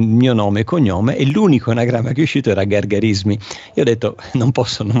messo il mio nome e cognome e l'unico anagramma che è uscito era Gargarismi. Io ho detto non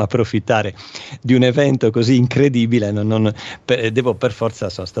posso non approfittare di un evento così incredibile, devo per forza,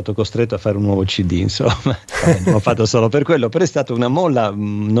 sono stato costretto a fare un nuovo CD, insomma. Non ho fatto solo per quello, però è stata una molla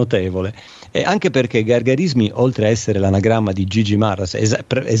notevole, e anche perché Gargarismi, oltre a essere l'anagramma di Gigi Marras,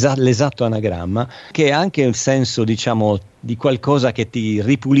 l'esatto anagramma, che ha anche il senso, diciamo, di qualcosa che ti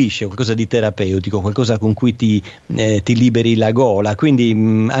ripulisce, qualcosa di terapeutico, qualcosa con cui ti liberi la gola,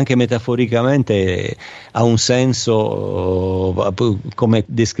 quindi anche metaforicamente ha un senso come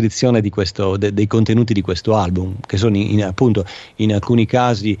descrizione di questo, dei contenuti di questo album, che sono appunto in alcuni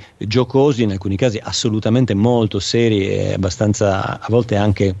casi giocosi, in alcuni casi assolutamente molto seri e abbastanza, a volte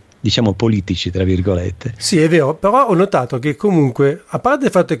anche, diciamo, politici, tra virgolette. Sì, è vero, però ho notato che comunque, a parte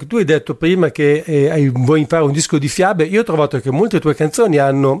il fatto che tu hai detto prima che vuoi fare un disco di fiabe, io ho trovato che molte tue canzoni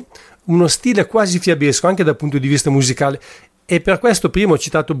hanno uno stile quasi fiabesco anche dal punto di vista musicale, e per questo prima ho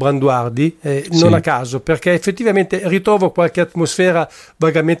citato Branduardi, non a caso, perché effettivamente ritrovo qualche atmosfera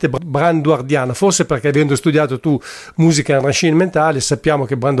vagamente branduardiana, forse perché avendo studiato tu musica rinascimentale sappiamo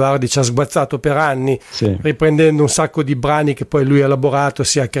che Branduardi ci ha sguazzato per anni, sì, riprendendo un sacco di brani che poi lui ha elaborato e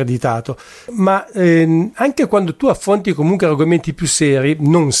si è accreditato, ma anche quando tu affronti comunque argomenti più seri,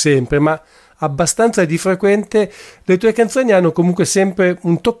 non sempre, ma abbastanza di frequente, le tue canzoni hanno comunque sempre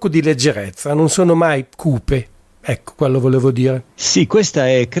un tocco di leggerezza, non sono mai cupe. Ecco, quello volevo dire. Sì, questa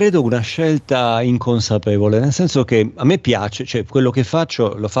è, credo, una scelta inconsapevole, nel senso che a me piace, cioè quello che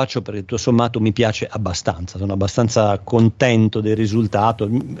faccio lo faccio perché tutto sommato mi piace abbastanza, sono abbastanza contento del risultato,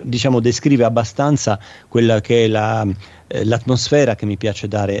 diciamo descrive abbastanza quella che è l'atmosfera che mi piace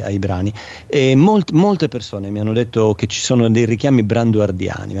dare ai brani, e molte persone mi hanno detto che ci sono dei richiami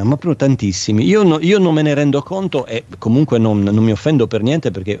branduardiani, ma proprio tantissimi. Io non me ne rendo conto, e comunque non mi offendo per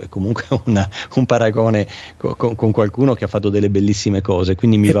niente, perché è comunque un paragone con qualcuno che ha fatto delle bellissime cose,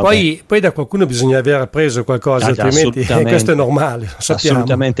 quindi mi va poi da qualcuno bisogna aver appreso qualcosa, altrimenti questo è normale, lo sappiamo.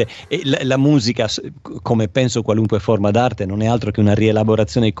 Assolutamente, e la musica, come penso qualunque forma d'arte, non è altro che una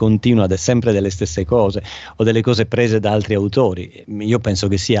rielaborazione continua sempre delle stesse cose, o delle cose prese da altri autori. Io penso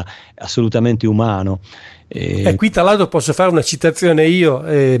che sia assolutamente umano. E qui tra l'altro posso fare una citazione io,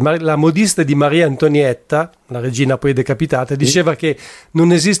 la modista di Maria Antonietta, la regina poi decapitata, diceva che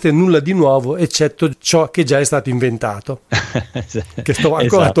non esiste nulla di nuovo eccetto ciò che già è stato inventato, che sto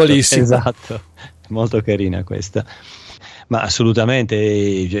ancora attualissimo. Esatto, molto carina questa. Ma assolutamente,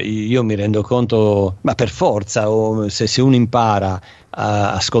 io mi rendo conto, ma per forza, se uno impara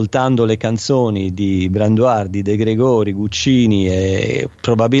ascoltando le canzoni di Branduardi, De Gregori, Guccini,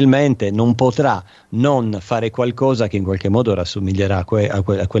 probabilmente non potrà non fare qualcosa che in qualche modo rassomiglierà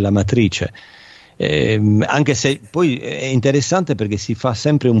a quella matrice. Anche se poi è interessante perché si fa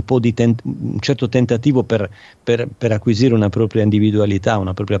sempre un po' di un certo tentativo per acquisire una propria individualità,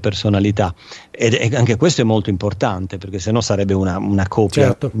 una propria personalità, ed anche questo è molto importante, perché sennò sarebbe una copia,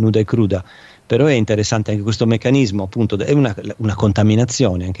 certo, nuda e cruda. Però è interessante anche questo meccanismo, appunto, è una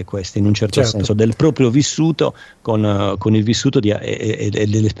contaminazione anche questa, in un certo, certo, senso, del proprio vissuto con il vissuto e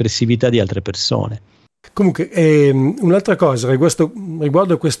dell'espressività di altre persone. Comunque, un'altra cosa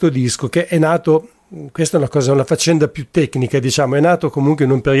riguardo a questo disco, che è nato, questa è una faccenda più tecnica, diciamo, è nato comunque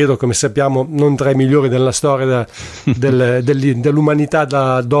in un periodo, come sappiamo, non tra i migliori della storia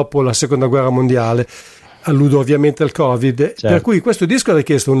dell'umanità dopo la seconda guerra mondiale. Alludo ovviamente al Covid, certo. Per cui questo disco ha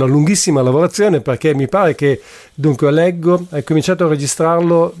richiesto una lunghissima lavorazione, perché mi pare che, dunque leggo, hai cominciato a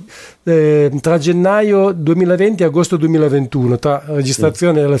registrarlo tra gennaio 2020 e agosto 2021, tra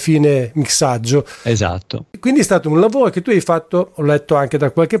registrazione e alla fine mixaggio. Esatto. Quindi è stato un lavoro che tu hai fatto, ho letto anche da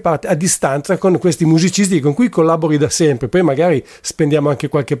qualche parte, a distanza con questi musicisti con cui collabori da sempre. Poi magari spendiamo anche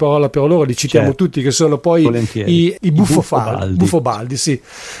qualche parola per loro, li citiamo, certo, tutti, che sono poi i Buffobaldi, sì.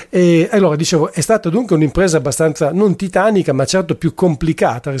 E allora dicevo, è stata dunque un'impresa abbastanza non titanica, ma certo più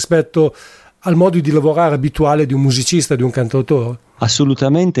complicata rispetto al modo di lavorare abituale di un musicista, di un cantautore.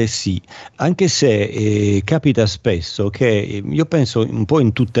 Assolutamente sì, anche se capita spesso che io penso un po'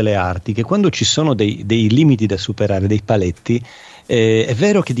 in tutte le arti che quando ci sono dei limiti da superare, dei paletti, è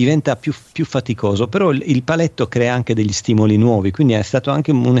vero che diventa più faticoso, però il paletto crea anche degli stimoli nuovi, quindi è stata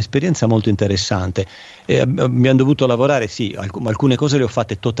anche un'esperienza molto interessante. Abbiamo dovuto lavorare, sì, alcune cose le ho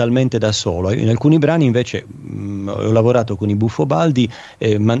fatte totalmente da solo, in alcuni brani invece ho lavorato con i Buffobaldi,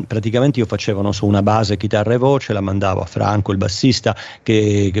 praticamente io facevo, non so, una base, chitarra e voce, la mandavo a Franco, il bassista,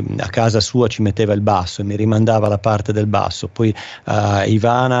 che a casa sua ci metteva il basso e mi rimandava la parte del basso, poi a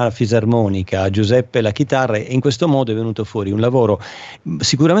Ivana la fisarmonica, a Giuseppe la chitarra, e in questo modo è venuto fuori un lavoro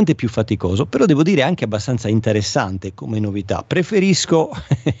sicuramente più faticoso, però devo dire anche abbastanza interessante come novità. Preferisco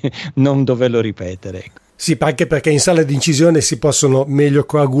non doverlo ripetere. Sì, anche perché in sala di incisione si possono meglio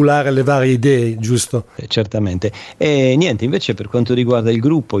coagulare le varie idee, giusto? Certamente. E niente, invece per quanto riguarda il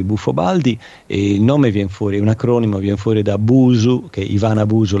gruppo, i Buffobaldi, il nome viene fuori, un acronimo, viene fuori da Busu, che è Ivana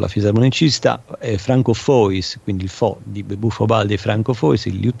Busu, la fisarmonicista, e Franco Fois, quindi il Fo di Buffobaldi e Franco Fois,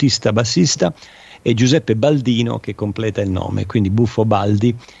 il liutista bassista, e Giuseppe Baldino che completa il nome, quindi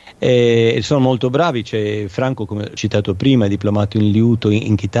Buffobaldi. Sono molto bravi, c'è Franco, come ho citato prima, è diplomato in liuto,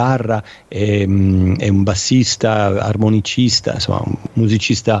 in chitarra, è un bassista, armonicista, insomma un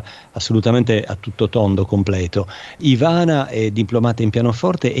musicista assolutamente a tutto tondo, completo. Ivana è diplomata in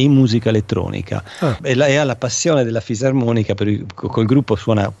pianoforte e in musica elettronica, e ha la passione della fisarmonica, col gruppo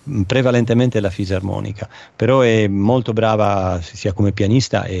suona prevalentemente la fisarmonica, però è molto brava sia come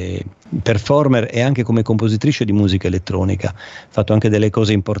pianista e performer e anche come compositrice di musica elettronica, ha fatto anche delle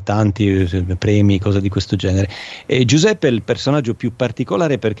cose importanti, premi, cose di questo genere. E Giuseppe è il personaggio più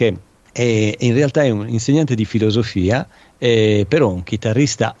particolare perché in realtà è un insegnante di filosofia, però un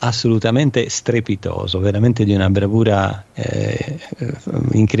chitarrista assolutamente strepitoso, veramente di una bravura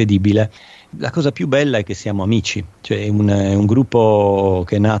incredibile. La cosa più bella è che siamo amici, cioè è un gruppo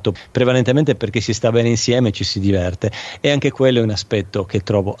che è nato prevalentemente perché si sta bene insieme, ci si diverte, e anche quello è un aspetto che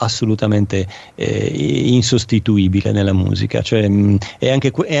trovo assolutamente insostituibile nella musica, cioè, e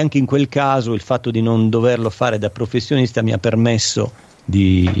anche in quel caso il fatto di non doverlo fare da professionista mi ha permesso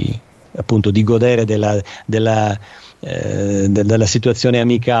di godere della situazione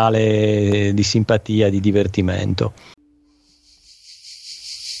amicale, di simpatia, di divertimento.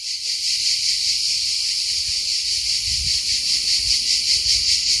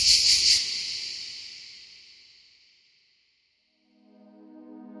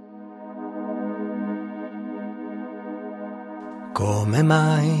 Come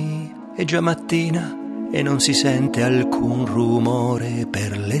mai è già mattina e non si sente alcun rumore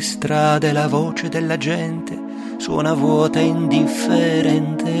per le strade, la voce della gente suona vuota e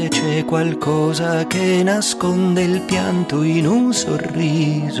indifferente, c'è qualcosa che nasconde il pianto in un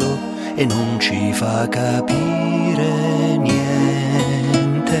sorriso e non ci fa capire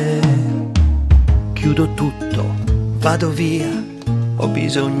niente. Chiudo tutto, vado via, ho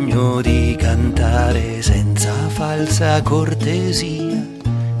bisogno di cantare senza falsa cortesia,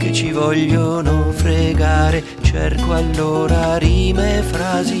 che ci vogliono fregare, cerco allora rime,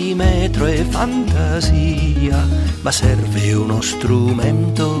 frasi, metro e fantasia, ma serve uno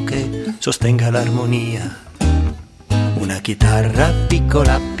strumento che sostenga l'armonia. Una chitarra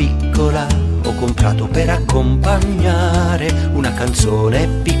piccola piccola ho comprato per accompagnare una canzone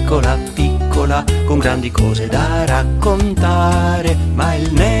piccola piccola con grandi cose da raccontare, ma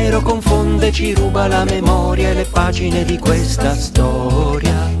il nero confonde, ci ruba la memoria e le pagine di questa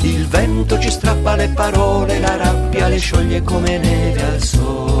storia. Il vento ci strappa le parole, la rabbia le scioglie come neve al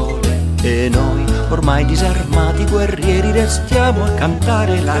sole, e noi ormai disarmati guerrieri restiamo a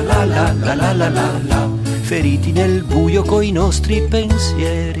cantare la la la la la la la la, feriti nel buio coi nostri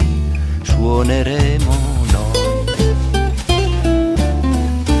pensieri suoneremo noi.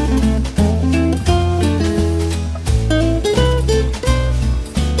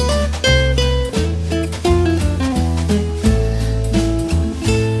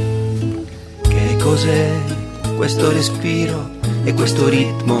 Che cos'è questo respiro e questo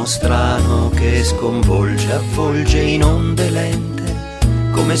ritmo strano che sconvolge, avvolge in onde lente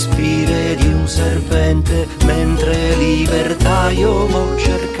come spire di un serpente, mentre libertà io vo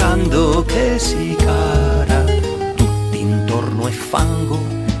cercando che si cara. Tutti intorno è fango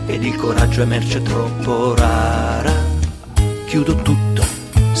ed il coraggio è merce troppo rara. Chiudo tutto,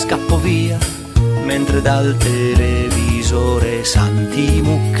 scappo via, mentre dal televisore santi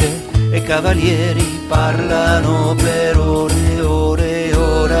mucche e cavalieri parlano per ore e ore e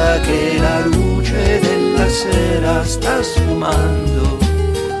ora che la luce della sera sta sfumando.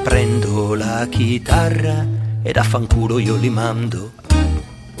 Prendo la chitarra ed a fanculo io li mando.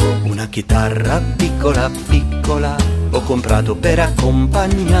 Una chitarra piccola piccola ho comprato per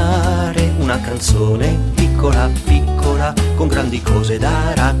accompagnare una canzone piccola piccola con grandi cose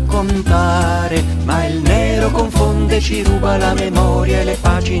da raccontare, ma il nero confonde, ci ruba la memoria e le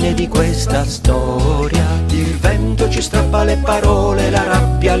pagine di questa storia. Il vento ci strappa le parole, la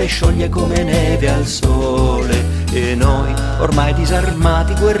rabbia le scioglie come neve al sole, e noi ormai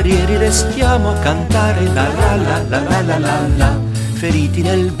disarmati guerrieri restiamo a cantare la la la la la la la la, feriti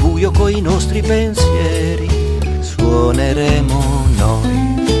nel buio coi nostri pensieri suoneremo noi.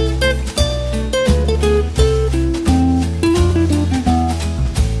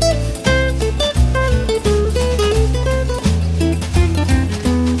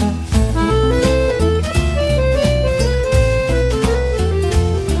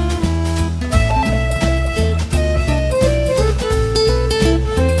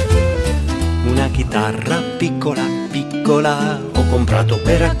 Chitarra piccola piccola ho comprato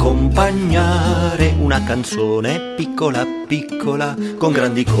per accompagnare una canzone piccola piccola con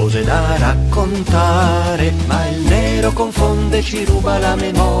grandi cose da raccontare, ma il nero confonde, ci ruba la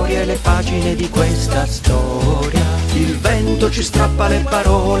memoria e le pagine di questa storia. Il vento ci strappa le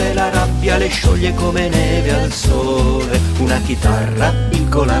parole, la rabbia le scioglie come neve al sole. Una chitarra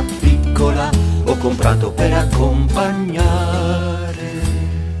piccola piccola ho comprato per accompagnare.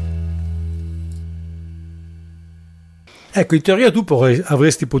 Ecco, in teoria tu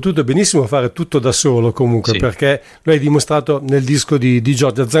avresti potuto benissimo fare tutto da solo comunque, sì, perché lo hai dimostrato nel disco di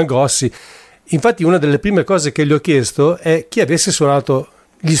Giorgia Zangrossi. Infatti una delle prime cose che gli ho chiesto è chi avesse suonato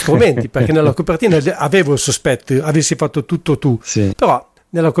gli strumenti, perché nella copertina avevo il sospetto avessi fatto tutto tu, sì, però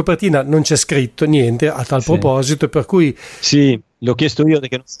nella copertina non c'è scritto niente a tal proposito, per cui... Sì, l'ho chiesto io che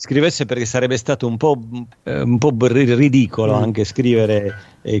non si scrivesse perché sarebbe stato un po' ridicolo anche scrivere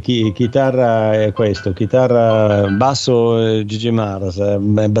chitarra questo, chitarra basso Gigi Mars,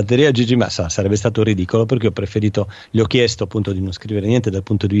 batteria Gigi Mars, sarebbe stato ridicolo, perché gli ho chiesto appunto di non scrivere niente dal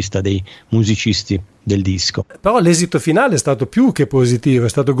punto di vista dei musicisti del disco. Però l'esito finale è stato più che positivo, è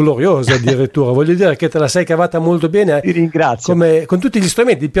stato glorioso addirittura. Voglio dire che te la sei cavata molto bene. Ti ringrazio. Come con tutti gli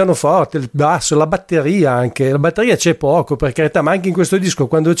strumenti, il pianoforte, il basso, la batteria anche. La batteria c'è poco, per carità, ma anche in questo disco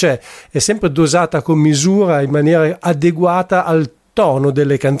quando c'è è sempre dosata con misura, in maniera adeguata al tono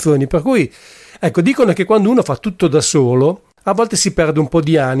delle canzoni, per cui ecco, dicono che quando uno fa tutto da solo a volte si perde un po'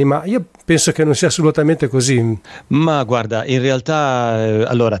 di anima. Io penso che non sia assolutamente così. Ma guarda, in realtà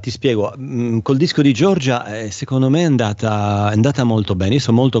allora ti spiego, col disco di Giorgia secondo me è andata molto bene. Io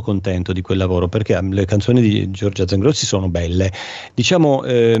sono molto contento di quel lavoro, perché le canzoni di Giorgia Zangrossi sono belle. Diciamo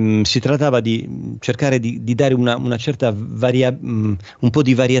si trattava di cercare di dare una certa un po'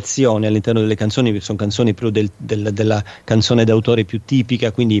 di variazione all'interno delle canzoni, sono canzoni più della canzone d'autore più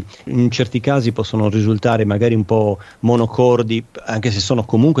tipica, quindi in certi casi possono risultare magari un po' monocorde accordi, anche se sono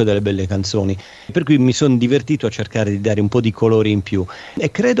comunque delle belle canzoni, per cui mi sono divertito a cercare di dare un po' di colori in più,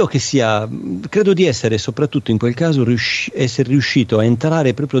 e credo di essere soprattutto in quel caso essere riuscito a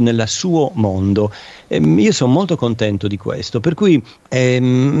entrare proprio nel suo mondo. Io sono molto contento di questo, per cui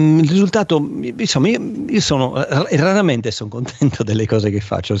il risultato, insomma, io raramente sono contento delle cose che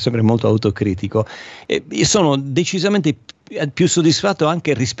faccio, sono sempre molto autocritico, e io sono decisamente più soddisfatto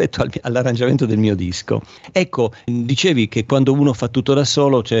anche rispetto all'arrangiamento del mio disco. Ecco, dicevi che quando uno fa tutto da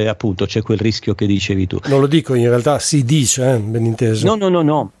solo c'è quel rischio che dicevi tu. Non lo dico, in realtà si dice, ben inteso.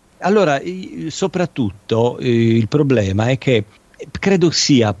 No. Allora, soprattutto il problema è che credo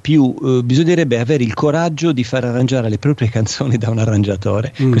sia bisognerebbe avere il coraggio di far arrangiare le proprie canzoni da un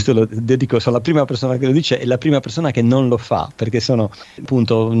arrangiatore. Questo lo dedico, sono la prima persona che lo dice e la prima persona che non lo fa, perché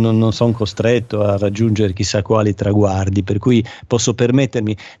non sono costretto a raggiungere chissà quali traguardi, per cui posso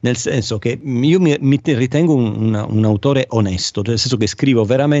permettermi, nel senso che io mi ritengo un autore onesto, nel senso che scrivo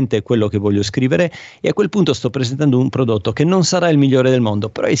veramente quello che voglio scrivere, e a quel punto sto presentando un prodotto che non sarà il migliore del mondo,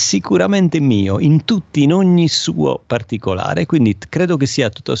 però è sicuramente mio in ogni suo particolare, quindi credo che sia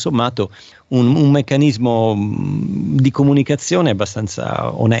tutto sommato un meccanismo di comunicazione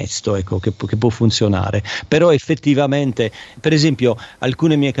abbastanza onesto, ecco, che può funzionare. Però effettivamente, per esempio,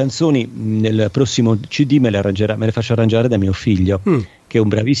 alcune mie canzoni nel prossimo CD me le faccio arrangiare da mio figlio, che è un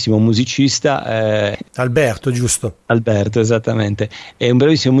bravissimo musicista. Alberto, giusto? Alberto, esattamente. È un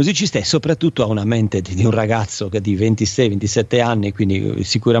bravissimo musicista e soprattutto ha una mente di un ragazzo che di 26-27 anni, quindi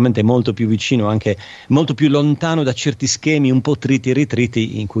sicuramente molto più vicino, anche molto più lontano da certi schemi un po' triti e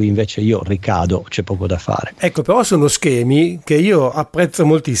ritriti in cui invece io ricado, c'è poco da fare. Ecco, però sono schemi che io apprezzo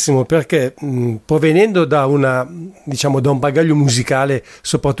moltissimo, perché provenendo da un bagaglio musicale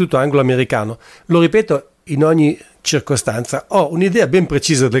soprattutto anglo-americano, lo ripeto in ogni circostanza, ho un'idea ben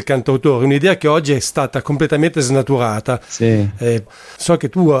precisa del cantautore, un'idea che oggi è stata completamente snaturata. Sì. So che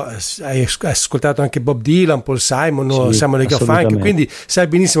tu hai ascoltato anche Bob Dylan, Paul Simon, sì, Simon & Garfunkel, quindi sai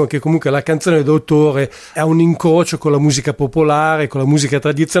benissimo che comunque la canzone d'autore è un incrocio con la musica popolare, con la musica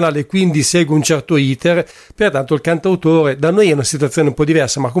tradizionale, quindi segue un certo iter. Pertanto il cantautore, da noi è una situazione un po'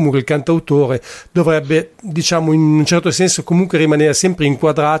 diversa, ma comunque il cantautore dovrebbe, diciamo, in un certo senso comunque rimanere sempre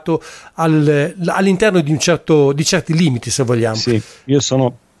inquadrato all'interno di certi limiti, se vogliamo. Sì, io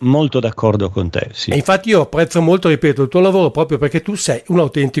sono molto d'accordo con te, sì. E infatti io apprezzo molto, ripeto, il tuo lavoro proprio perché tu sei un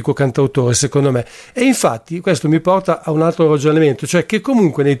autentico cantautore, secondo me. E infatti questo mi porta a un altro ragionamento, cioè che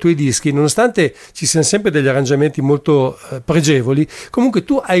comunque nei tuoi dischi, nonostante ci siano sempre degli arrangiamenti molto pregevoli, comunque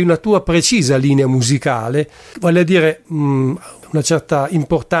tu hai una tua precisa linea musicale, voglio dire una certa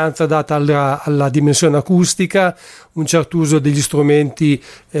importanza data alla dimensione acustica, un certo uso degli strumenti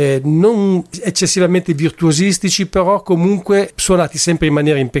non eccessivamente virtuosistici, però comunque suonati sempre in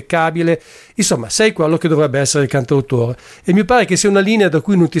maniera impeccabile. Insomma, sei quello che dovrebbe essere il cantautore, e mi pare che sia una linea da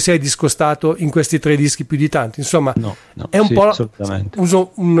cui non ti sei discostato in questi 3 dischi più di tanto. Insomma, no, è un po' assolutamente.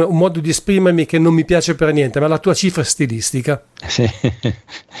 uso un modo di esprimermi che non mi piace per niente, ma la tua cifra stilistica. Sì.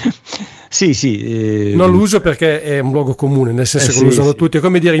 Non lo uso perché è un luogo comune, nel senso che lo usano tutti, è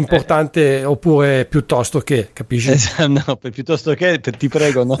come dire importante oppure piuttosto che, capisci? No, piuttosto che ti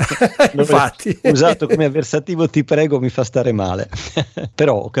prego, no? Infatti usato come avversativo ti prego mi fa stare male.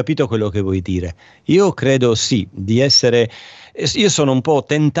 Però ho capito quello che vuoi dire. Io credo sì di essere, io sono un po'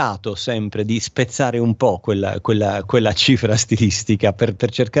 tentato sempre di spezzare un po' quella cifra stilistica per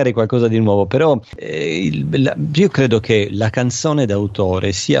cercare qualcosa di nuovo, però io credo che la canzone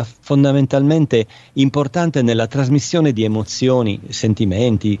d'autore sia fondamentalmente importante nella trasmissione di emozioni,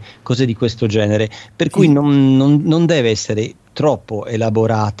 sentimenti, cose di questo genere, per cui non deve essere troppo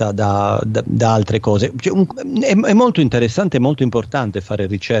elaborata da altre cose. È molto interessante e molto importante fare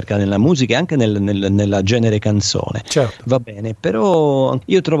ricerca nella musica e anche nella genere canzone, certo. Va bene, però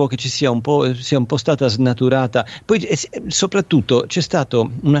io trovo che sia un po' stata snaturata. Poi soprattutto c'è stata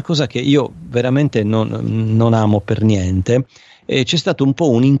una cosa che io veramente non amo per niente. C'è stato un po'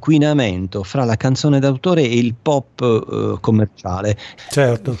 un inquinamento fra la canzone d'autore e il pop commerciale.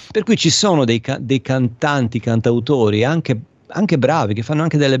 Certo. Per cui ci sono dei cantanti, cantautori anche bravi, che fanno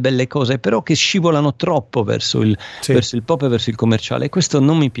anche delle belle cose, però che scivolano troppo verso il pop e verso il commerciale, e questo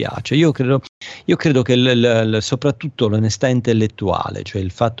non mi piace. Io credo che soprattutto l'onestà intellettuale, cioè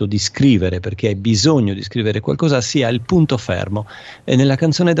il fatto di scrivere perché hai bisogno di scrivere qualcosa, sia il punto fermo, e nella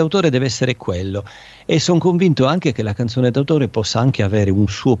canzone d'autore deve essere quello. E sono convinto anche che la canzone d'autore possa anche avere un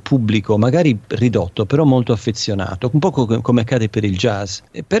suo pubblico, magari ridotto, però molto affezionato, un po' come accade per il jazz.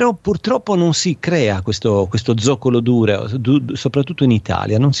 Però purtroppo non si crea questo zoccolo duro soprattutto in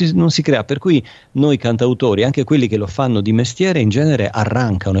Italia, non si crea, per cui noi cantautori, anche quelli che lo fanno di mestiere, in genere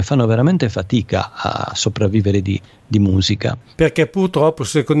arrancano e fanno veramente fatica a sopravvivere di musica. Perché purtroppo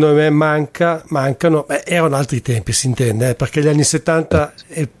secondo me mancano, erano altri tempi, si intende, perché gli anni 70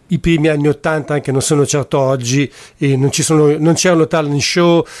 e i primi anni 80 anche non sono certo oggi, e non c'erano talent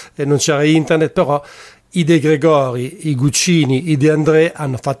show, non c'era internet, però i De Gregori, i Guccini, i De André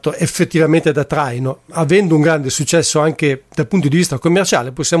hanno fatto effettivamente da traino, avendo un grande successo anche dal punto di vista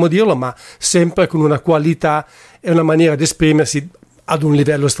commerciale, possiamo dirlo, ma sempre con una qualità e una maniera di esprimersi ad un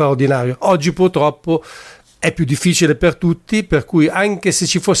livello straordinario. Oggi purtroppo è più difficile per tutti, per cui anche se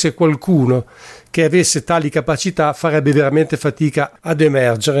ci fosse qualcuno che avesse tali capacità farebbe veramente fatica ad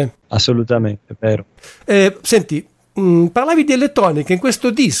emergere. Assolutamente, vero. Senti, parlavi di elettronica, in questo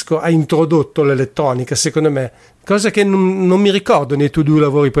disco hai introdotto l'elettronica, secondo me, cosa che non mi ricordo nei tuoi 2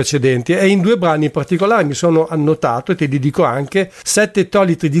 lavori precedenti, e in 2 brani in particolare mi sono annotato, e ti dico anche 7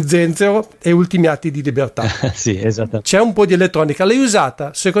 ettolitri di zenzero e Ultimi atti di libertà. Sì, esatto. C'è un po' di elettronica, l'hai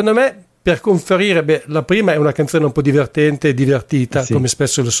usata secondo me per conferire, la prima è una canzone un po' divertente e divertita, sì, come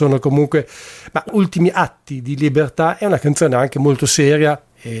spesso lo sono comunque, ma Ultimi atti di libertà è una canzone anche molto seria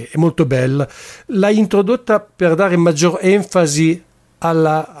e molto bella. L'hai introdotta per dare maggior enfasi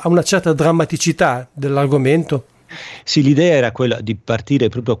a una certa drammaticità dell'argomento? Sì, l'idea era quella di partire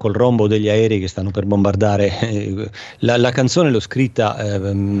proprio col rombo degli aerei che stanno per bombardare. La canzone l'ho scritta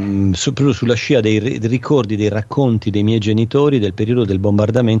proprio sulla scia dei ricordi, dei racconti dei miei genitori del periodo del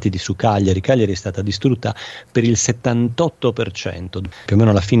bombardamento su Cagliari. Cagliari è stata distrutta per il 78%, più o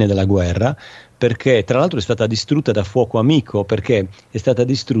meno alla fine della guerra, perché tra l'altro è stata distrutta da fuoco amico, perché è stata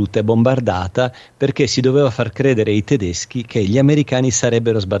distrutta e bombardata perché si doveva far credere ai tedeschi che gli americani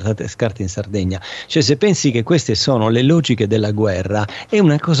sarebbero scarti in Sardegna. Cioè, se pensi che queste sono le logiche della guerra, è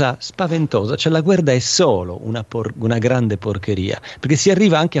una cosa spaventosa. Cioè, la guerra è solo una grande porcheria, perché si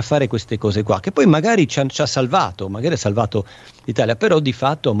arriva anche a fare queste cose qua, che poi magari ci ha salvato, magari ha salvato l'Italia, però di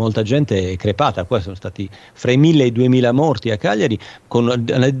fatto molta gente è crepata. Qua sono stati fra i 1.000 e i 2.000 morti a Cagliari, con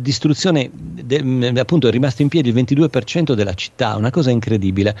la distruzione appunto è rimasto in piedi il 22% della città, una cosa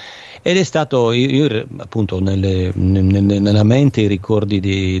incredibile. Ed è stato, io appunto nella mente i ricordi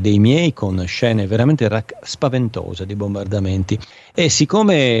dei miei, con scene veramente spaventose di bombardamenti. E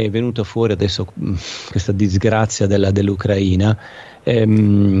siccome è venuto fuori adesso questa disgrazia dell'Ucraina,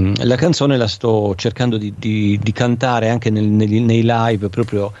 la canzone la sto cercando di cantare anche nei live,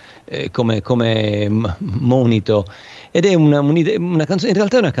 proprio come monito, ed è una canzone, in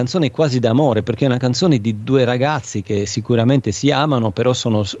realtà è una canzone quasi d'amore, perché è una canzone di 2 ragazzi che sicuramente si amano, però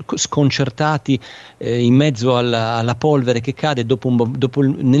sono sconcertati in mezzo alla polvere che cade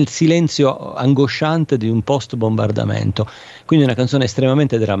nel silenzio angosciante di un post bombardamento. Quindi è una canzone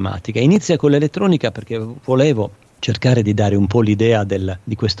estremamente drammatica. Inizia con l'elettronica perché volevo cercare di dare un po' l'idea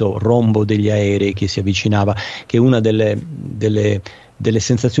di questo rombo degli aerei che si avvicinava, che è una delle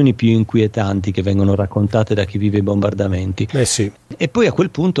sensazioni più inquietanti che vengono raccontate da chi vive i bombardamenti. Sì. E poi a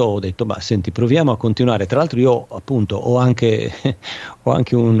quel punto ho detto, ma senti, proviamo a continuare. Tra l'altro io appunto ho anche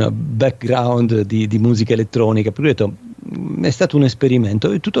un background di musica elettronica, per cui ho detto, è stato un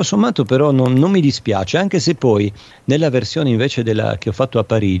esperimento, e tutto sommato però non mi dispiace, anche se poi nella versione invece che ho fatto a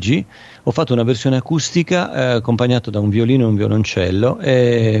Parigi ho fatto una versione acustica accompagnato da un violino e un violoncello,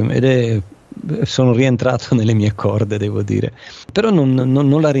 sono rientrato nelle mie corde, devo dire, però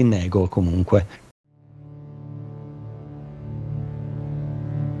non la rinnego comunque.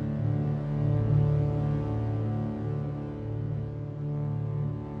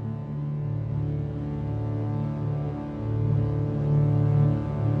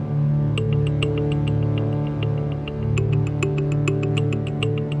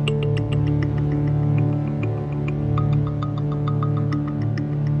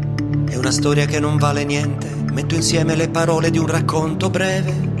 Una storia che non vale niente, metto insieme le parole di un racconto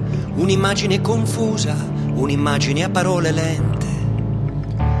breve, un'immagine confusa, un'immagine a parole lente,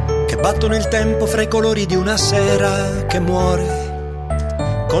 che battono il tempo fra i colori di una sera che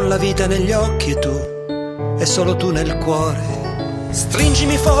muore, con la vita negli occhi e solo tu nel cuore.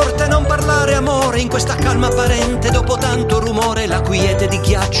 Stringimi forte, non parlare amore in questa calma apparente, dopo tanto rumore, la quiete di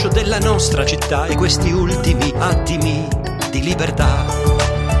ghiaccio della nostra città e questi ultimi attimi di libertà.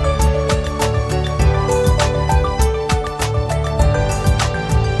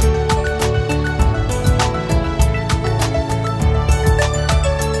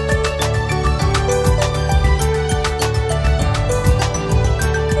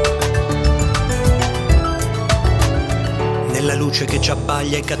 Che ci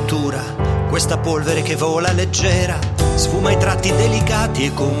abbaglia e cattura, questa polvere che vola leggera, sfuma i tratti delicati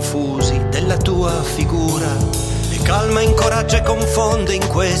e confusi della tua figura, e calma, incoraggia e confonde in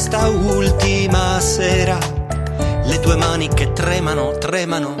questa ultima sera le tue mani che tremano,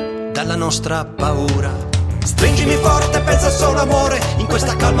 tremano dalla nostra paura. Stringimi forte, pensa solo amore, in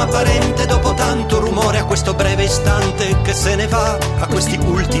questa calma apparente dopo tanto rumore, a questo breve istante che se ne va, a questi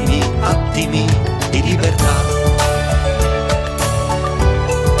ultimi attimi di libertà.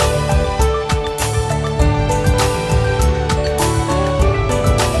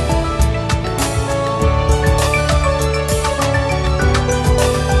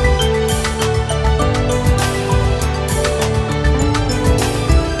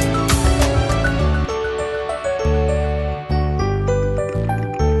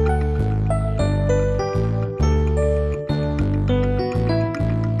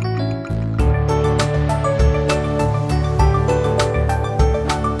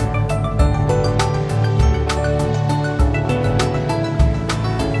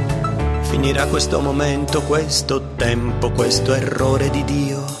 Finirà questo momento, questo tempo, questo errore di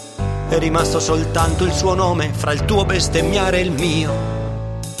Dio. È rimasto soltanto il suo nome fra il tuo bestemmiare e il mio.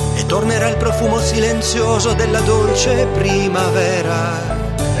 E tornerà il profumo silenzioso della dolce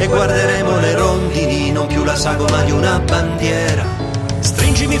primavera. E guarderemo le rondini, non più la sagoma di una bandiera.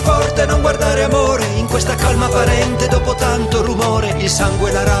 Stringimi forte, non guardare amore, in questa calma apparente dopo tanto rumore. Il sangue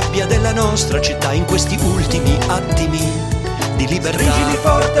e la rabbia della nostra città in questi ultimi attimi di libertà. Stringimi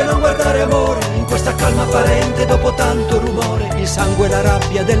forte, non guardare amore, in questa calma apparente dopo tanto rumore. Il sangue e la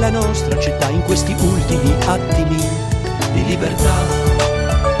rabbia della nostra città in questi ultimi attimi di libertà.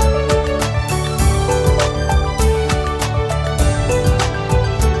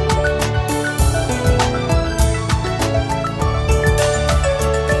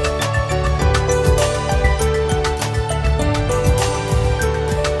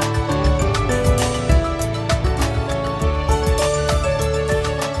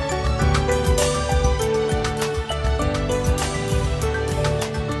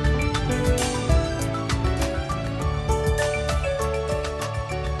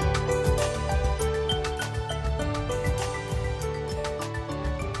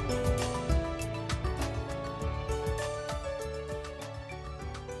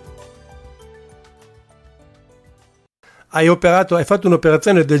 Hai fatto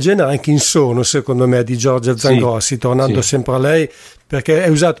un'operazione del genere anche in suono, secondo me, di Giorgia Zangrossi, tornando sempre a lei, perché è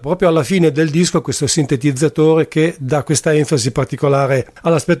usato proprio alla fine del disco questo sintetizzatore che dà questa enfasi particolare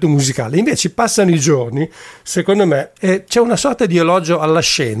all'aspetto musicale. Invece passano i giorni, secondo me, e c'è una sorta di elogio alla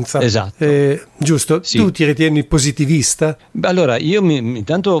scienza. Esatto. Giusto? Sì. Tu ti ritieni positivista? Allora,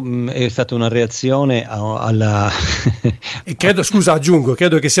 intanto è stata una reazione alla... E credo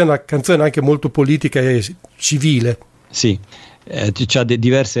che sia una canzone anche molto politica e civile. Sì, c'ha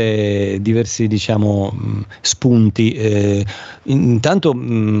diversi diciamo spunti. Intanto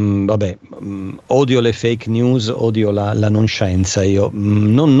odio le fake news, odio la non scienza. Io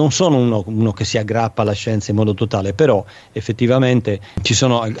non sono uno che si aggrappa alla scienza in modo totale, però effettivamente ci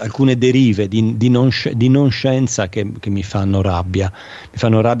sono alcune derive di non scienza che mi fanno rabbia. Mi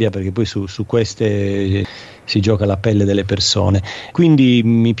fanno rabbia perché poi su queste si gioca la pelle delle persone. Quindi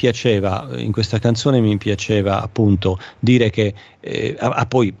in questa canzone mi piaceva appunto dire che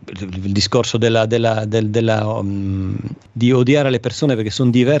poi il discorso di odiare le persone perché sono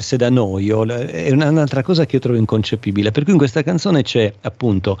diverse da noi è un'altra cosa che io trovo inconcepibile. Per cui in questa canzone c'è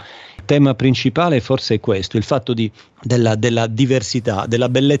appunto il tema principale, forse è questo, il fatto della diversità, della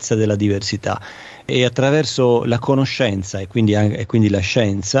bellezza della diversità, e attraverso la conoscenza e quindi la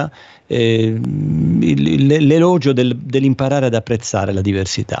scienza l'elogio dell'imparare ad apprezzare la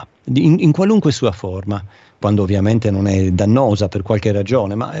diversità in qualunque sua forma, quando ovviamente non è dannosa per qualche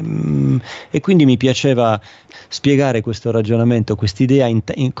ragione, e quindi mi piaceva spiegare questo ragionamento, quest'idea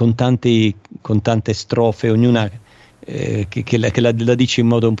con tante strofe, ognuna che la dice in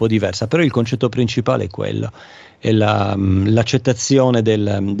modo un po' diversa, però il concetto principale è quello, è l'accettazione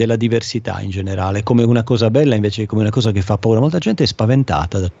della diversità in generale come una cosa bella, invece come una cosa che fa paura. Molta gente è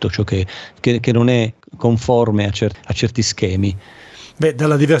spaventata da tutto ciò che non è conforme a certi schemi. Beh,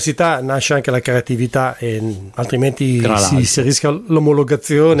 dalla diversità nasce anche la creatività, altrimenti si rischia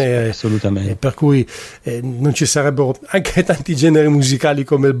l'omologazione. Assolutamente. Per cui non ci sarebbero anche tanti generi musicali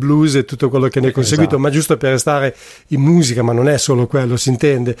come il blues e tutto quello che ne è conseguito, ma giusto per restare in musica, ma non è solo quello, si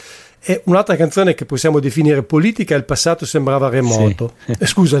intende. E un'altra canzone che possiamo definire politica è Il passato sembrava remoto. Sì.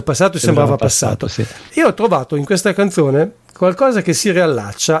 Il passato sembrava passato. Sì. Io ho trovato in questa canzone qualcosa che si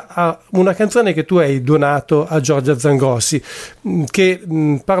riallaccia a una canzone che tu hai donato a Giorgia Zangossi, che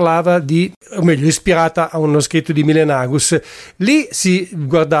parlava di, o meglio, ispirata a uno scritto di Milenagus. Lì si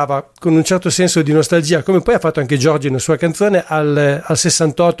guardava con un certo senso di nostalgia, come poi ha fatto anche Giorgia nella sua canzone, al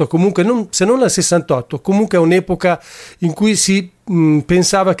 68, comunque se non al 68, comunque a un'epoca in cui si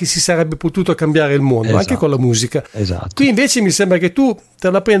pensava che si sarebbe potuto cambiare il mondo, anche con la musica. Qui invece mi sembra che tu te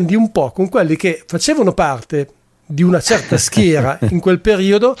la prendi un po' con quelli che facevano parte di una certa schiera in quel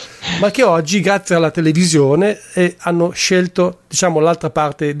periodo, ma che oggi, grazie alla televisione, hanno scelto, diciamo, l'altra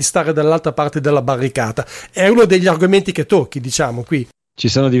parte, di stare dall'altra parte della barricata. È uno degli argomenti che tocchi, diciamo, qui. Ci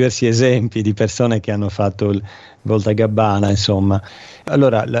sono diversi esempi di persone che hanno fatto il Voltagabbana, insomma.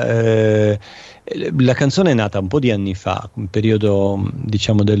 Allora, la canzone è nata un po' di anni fa, un periodo,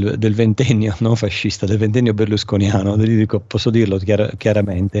 diciamo, del ventennio non fascista, del ventennio berlusconiano, posso dirlo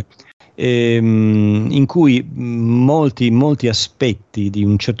chiaramente, in cui molti aspetti di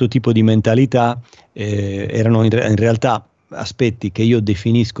un certo tipo di mentalità erano in realtà aspetti che io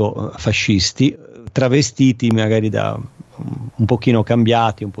definisco fascisti, travestiti magari da un pochino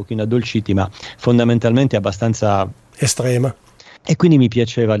cambiati, un pochino addolciti, ma fondamentalmente abbastanza estrema. E quindi mi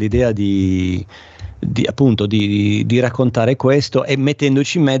piaceva l'idea di raccontare questo, e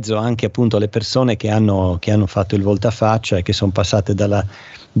mettendoci in mezzo anche appunto le persone che hanno fatto il voltafaccia e che sono passate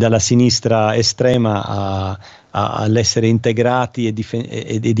dalla sinistra estrema all'essere integrati e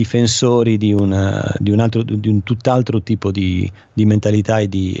difensori di un tutt'altro tipo di mentalità e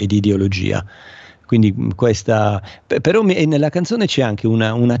di ideologia. Quindi questa, però nella canzone c'è anche un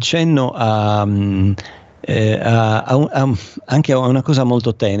accenno anche a una cosa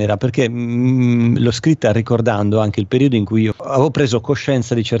molto tenera, perché l'ho scritta ricordando anche il periodo in cui io avevo preso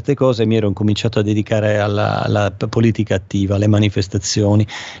coscienza di certe cose e mi ero incominciato a dedicare alla politica attiva, alle manifestazioni,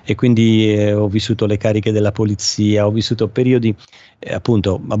 e quindi ho vissuto le cariche della polizia, ho vissuto periodi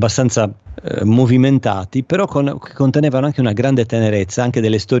appunto abbastanza movimentati, però che contenevano anche una grande tenerezza, anche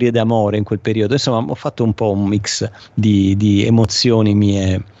delle storie d'amore in quel periodo. Insomma, ho fatto un po' un mix di emozioni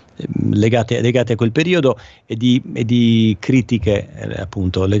mie legate a quel periodo e di critiche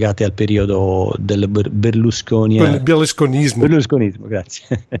appunto legate al periodo del berlusconismo,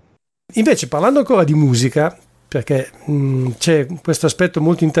 grazie. Invece, parlando ancora di musica, perché c'è questo aspetto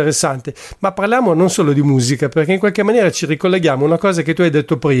molto interessante, ma parliamo non solo di musica, perché in qualche maniera ci ricolleghiamo a una cosa che tu hai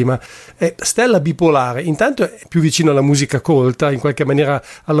detto prima. Stella bipolare, intanto è più vicino alla musica colta, in qualche maniera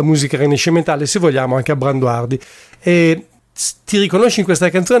alla musica rinascimentale, se vogliamo anche a Branduardi, e ti riconosci in questa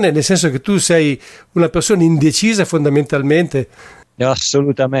canzone, nel senso che tu sei una persona indecisa fondamentalmente?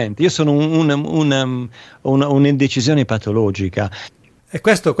 Assolutamente, io sono un'indecisione patologica. E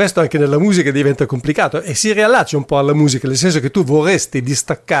questo anche nella musica diventa complicato, e si riallaccia un po' alla musica, nel senso che tu vorresti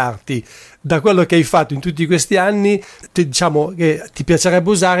distaccarti da quello che hai fatto in tutti questi anni, diciamo che ti piacerebbe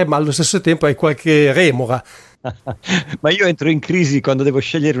usare, ma allo stesso tempo hai qualche remora. Ma io entro in crisi quando devo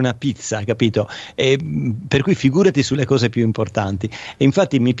scegliere una pizza, capito? E per cui figurati sulle cose più importanti. E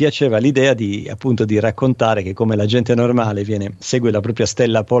infatti mi piaceva l'idea di raccontare che, come la gente normale segue la propria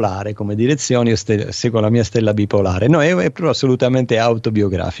stella polare come direzione, io seguo la mia stella bipolare. No, è proprio assolutamente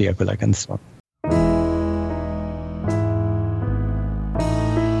autobiografica quella canzone.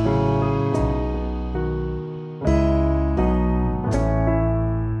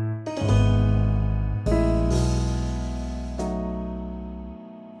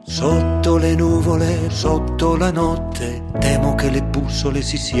 Sotto le nuvole, sotto la notte, temo che le bussole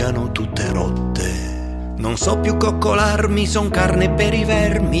si siano tutte rotte. Non so più coccolarmi, son carne per i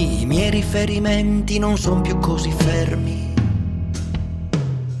vermi, i miei riferimenti non son più così fermi.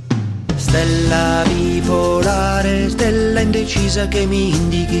 Stella bipolare, stella indecisa che mi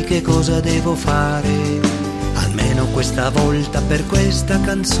indichi che cosa devo fare. Almeno questa volta per questa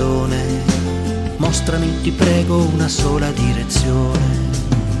canzone, mostrami, ti prego, una sola direzione.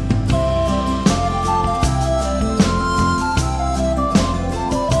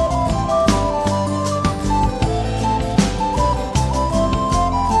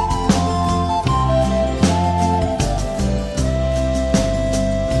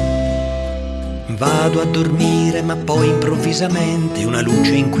 Vado a dormire, ma poi improvvisamente una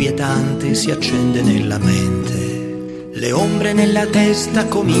luce inquietante si accende nella mente. Le ombre nella testa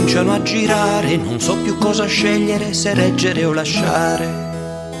cominciano a girare, non so più cosa scegliere, se reggere o lasciare.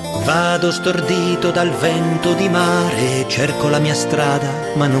 Vado stordito dal vento di mare, cerco la mia strada,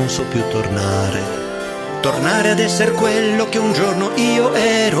 ma non so più tornare. Tornare ad essere quello che un giorno io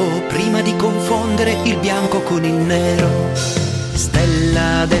ero, prima di confondere il bianco con il nero.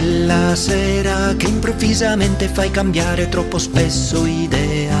 Stella della sera che improvvisamente fai cambiare troppo spesso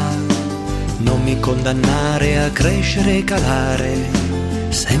idea. Non mi condannare a crescere e calare,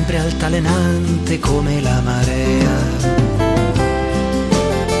 sempre altalenante come la marea.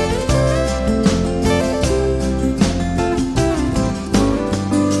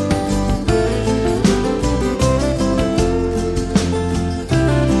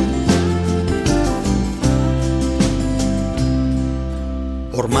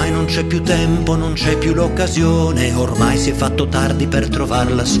 Ormai non c'è più tempo, non c'è più l'occasione, ormai si è fatto tardi per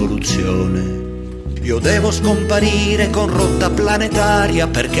trovare la soluzione. Io devo scomparire con rotta planetaria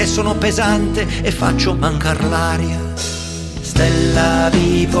perché sono pesante e faccio mancar l'aria. Stella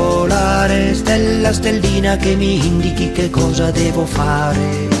bipolare, stella stellina che mi indichi che cosa devo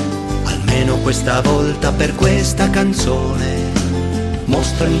fare. Almeno questa volta per questa canzone,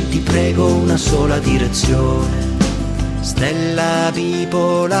 mostrami ti prego una sola direzione. Stella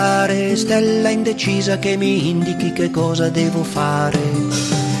bipolare, stella indecisa che mi indichi che cosa devo fare.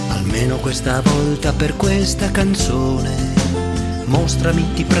 Almeno questa volta per questa canzone,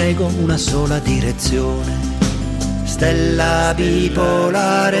 mostrami ti prego una sola direzione. Stella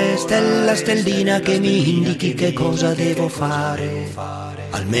bipolare, stella stellina che mi indichi che cosa devo fare.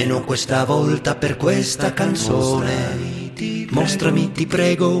 Almeno questa volta per questa canzone, mostrami ti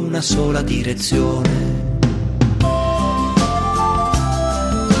prego una sola direzione.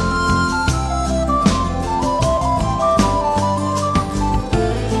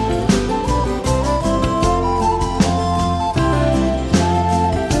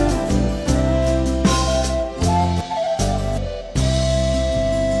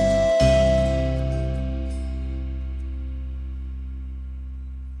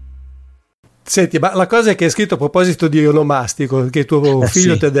 Senti, ma la cosa è che hai scritto a proposito di onomastico, che tuo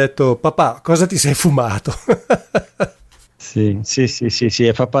figlio ti ha detto: papà, cosa ti sei fumato? Sì,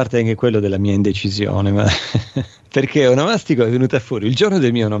 e fa parte anche quello della mia indecisione, ma perché onomastico è venuta fuori il giorno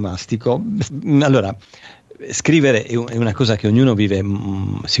del mio onomastico. Allora, scrivere è una cosa che ognuno vive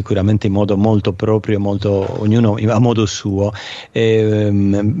sicuramente in modo molto proprio, ognuno a modo suo.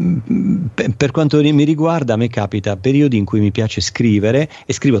 Per quanto mi riguarda, a me capita periodi in cui mi piace scrivere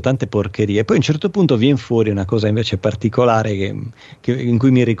e scrivo tante porcherie, poi a un certo punto viene fuori una cosa invece particolare in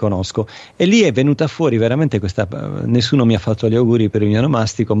cui mi riconosco, e lì è venuta fuori veramente questa. Nessuno mi ha fatto gli auguri per il mio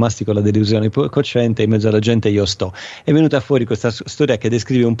onomastico, mastico la delusione cocente, in mezzo alla gente io sto. È venuta fuori questa storia che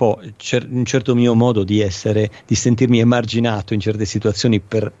descrive un po' un certo mio modo di essere, di sentirmi emarginato in certe situazioni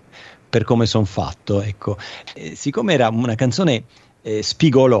per come sono fatto, ecco. Siccome era una canzone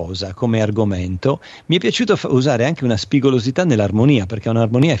spigolosa come argomento, mi è piaciuto usare anche una spigolosità nell'armonia, perché è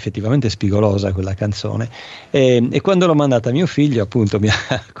un'armonia effettivamente spigolosa quella canzone, e quando l'ho mandata a mio figlio, appunto, mi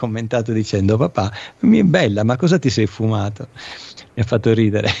ha commentato dicendo: papà, mi è bella, ma cosa ti sei fumato? Mi ha fatto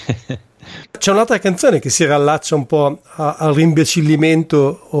ridere. C'è un'altra canzone che si rallaccia un po' al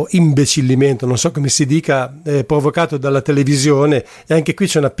rimbecillimento o imbecillimento, non so come si dica, provocato dalla televisione, e anche qui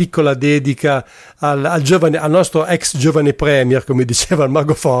c'è una piccola dedica al nostro ex giovane premier, come diceva il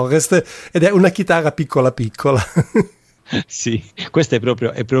Mago Forrest, ed è Una chitarra piccola piccola. Sì, questa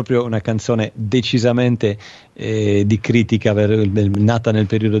è proprio una canzone decisamente di critica nata nel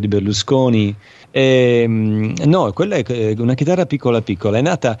periodo di Berlusconi. No, quella è Una chitarra piccola piccola, è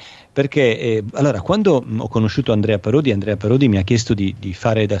nata perché allora, quando ho conosciuto Andrea Parodi mi ha chiesto di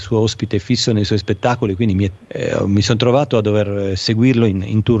fare da suo ospite fisso nei suoi spettacoli, quindi mi sono trovato a dover seguirlo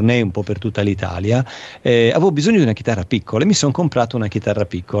in tournée un po' per tutta l'Italia. Avevo bisogno di una chitarra piccola e mi sono comprato una chitarra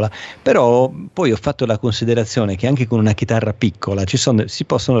piccola, però poi ho fatto la considerazione che anche con una chitarra piccola si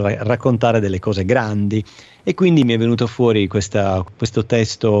possono raccontare delle cose grandi, e quindi mi è venuto fuori questo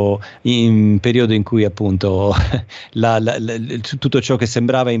testo in periodo in cui appunto tutto ciò che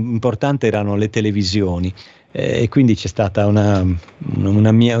sembrava importante erano le televisioni, e quindi c'è stata una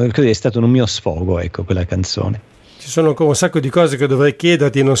mia, è stato un mio sfogo, ecco, quella canzone. Ci sono ancora un sacco di cose che dovrei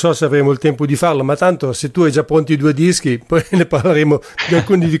chiederti, non so se avremo il tempo di farlo, ma tanto se tu hai già pronti 2 dischi, poi ne parleremo di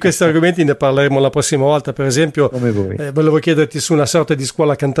alcuni di questi argomenti, ne parleremo la prossima volta. Per esempio, volevo chiederti su una sorta di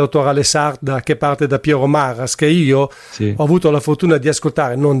scuola cantautorale sarda che parte da Piero Maras, che io ho avuto la fortuna di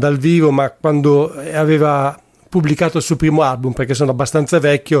ascoltare, non dal vivo, ma quando aveva pubblicato il suo primo album, perché sono abbastanza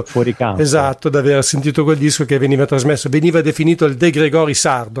vecchio, Fuori campo. Esatto, da aver sentito quel disco che veniva trasmesso, veniva definito il De Gregori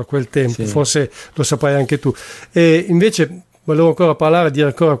sardo a quel tempo, forse lo saprai anche tu. E invece volevo ancora dire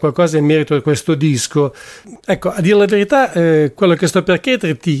ancora qualcosa in merito a questo disco. Ecco, a dire la verità, quello che sto per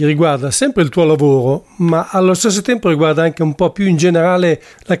chiederti riguarda sempre il tuo lavoro, ma allo stesso tempo riguarda anche un po' più in generale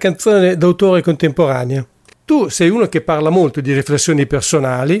la canzone d'autore contemporanea. Tu sei uno che parla molto di riflessioni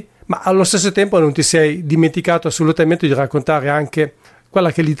personali, ma allo stesso tempo non ti sei dimenticato assolutamente di raccontare anche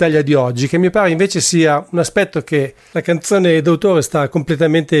quella che è l'Italia di oggi, che mi pare invece sia un aspetto che la canzone d'autore sta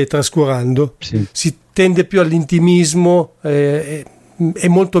completamente trascurando. Sì. Si tende più all'intimismo e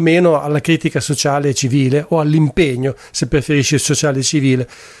molto meno alla critica sociale e civile, o all'impegno, se preferisci, sociale e civile.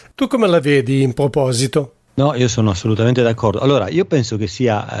 Tu come la vedi in proposito? No, io sono assolutamente d'accordo. Allora, io penso che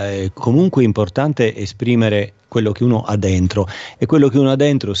sia comunque importante esprimere quello che uno ha dentro, e quello che uno ha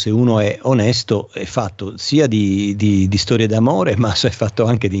dentro, se uno è onesto, è fatto sia di storie d'amore, ma è fatto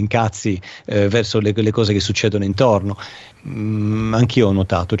anche di incazzi verso le cose che succedono intorno. Anch'io ho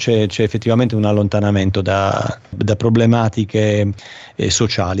notato, c'è effettivamente un allontanamento da problematiche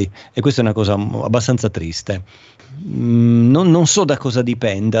sociali, e questa è una cosa abbastanza triste. Non so da cosa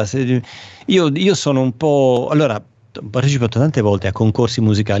dipenda. Io sono un po'... Allora, ho partecipato tante volte a concorsi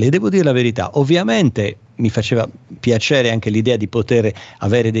musicali e devo dire la verità, ovviamente mi faceva piacere anche l'idea di poter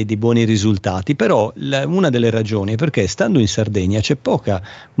avere dei buoni risultati, però una delle ragioni è perché stando in Sardegna c'è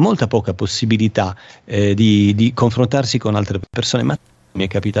molta poca possibilità di confrontarsi con altre persone, ma mi è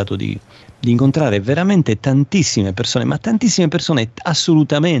capitato di incontrare veramente tantissime persone, ma tantissime persone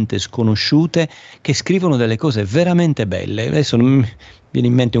assolutamente sconosciute, che scrivono delle cose veramente belle. Adesso mi viene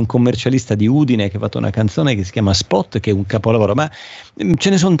in mente un commercialista di Udine che ha fatto una canzone che si chiama Spot, che è un capolavoro, ma ce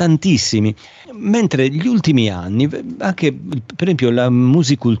ne sono tantissimi. Mentre gli ultimi anni, anche per esempio la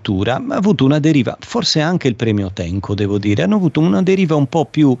musicultura ha avuto una deriva, forse anche il premio Tenco, devo dire, hanno avuto una deriva un po'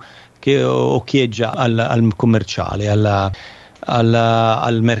 più che occhieggia al commerciale,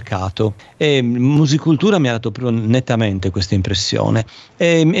 al mercato, e musicultura mi ha dato nettamente questa impressione,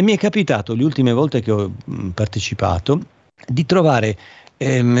 e mi è capitato le ultime volte che ho partecipato di trovare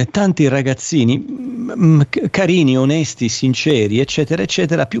tanti ragazzini carini, onesti, sinceri, eccetera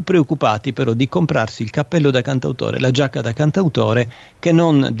eccetera, più preoccupati però di comprarsi il cappello da cantautore, la giacca da cantautore, che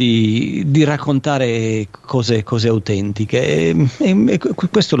non di raccontare cose autentiche, e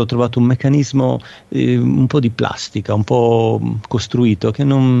questo l'ho trovato un meccanismo un po' di plastica, un po' costruito, che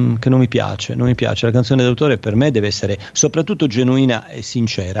non mi piace. La canzone d'autore per me deve essere soprattutto genuina e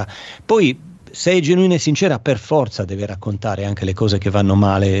sincera. Poi, se è genuina e sincera, per forza deve raccontare anche le cose che vanno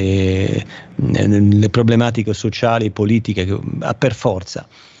male, le problematiche sociali, politiche, per forza.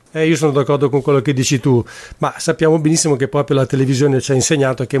 Io sono d'accordo con quello che dici tu, ma sappiamo benissimo che proprio la televisione ci ha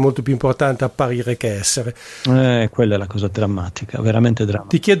insegnato che è molto più importante apparire che essere. Quella è la cosa drammatica, veramente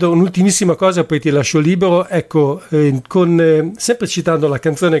drammatica. Ti chiedo un'ultimissima cosa, poi ti lascio libero. Ecco, sempre citando la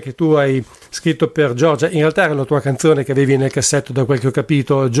canzone che tu hai scritto per Giorgia, in realtà era la tua canzone che avevi nel cassetto, da quel che ho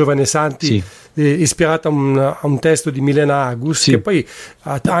capito, Giovane Santi, sì. Ispirata a un testo di Milena Agus, sì, che poi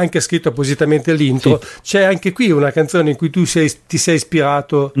ha anche scritto appositamente l'intro. Sì. C'è anche qui una canzone in cui tu ti sei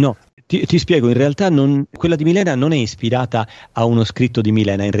ispirato. No, ti spiego, in realtà quella di Milena non è ispirata a uno scritto di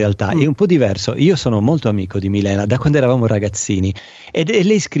Milena, in realtà è un po' diverso. Io sono molto amico di Milena da quando eravamo ragazzini, e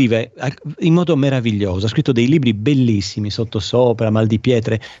lei scrive in modo meraviglioso, ha scritto dei libri bellissimi, Sottosopra, Mal di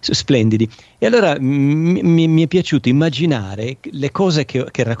Pietre, splendidi, e allora mi è piaciuto immaginare le cose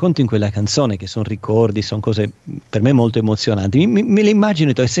che racconto in quella canzone, che sono ricordi, sono cose per me molto emozionanti. Me le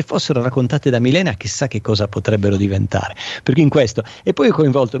immagino, e se fossero raccontate da Milena chissà che cosa potrebbero diventare, perché in questo, e poi ho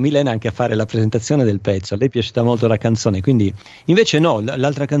coinvolto Milena anche a fare la presentazione del pezzo, a lei è piaciuta molto la canzone, quindi invece no,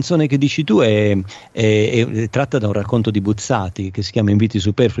 l'altra canzone che dici tu è tratta da un racconto di Buzzati che si chiama Inviti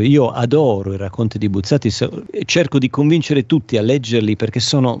superflui. Io adoro i racconti di Buzzati, cerco di convincere tutti a leggerli perché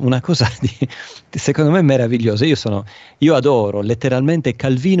sono una cosa secondo me meravigliosa. Io adoro letteralmente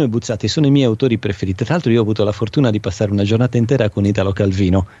Calvino e Buzzati, sono i miei autori preferiti. Tra l'altro io ho avuto la fortuna di passare una giornata intera con Italo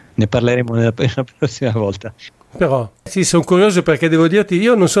Calvino, ne parleremo la prossima volta. Però sì, sono curioso perché devo dirti,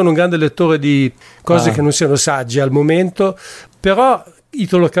 io non sono un grande lettore di cose che non siano sagge al momento, però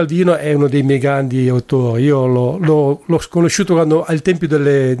Italo Calvino è uno dei miei grandi autori. Io l'ho conosciuto quando ai tempi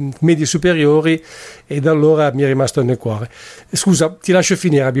delle medie superiori, e da allora mi è rimasto nel cuore. Scusa, ti lascio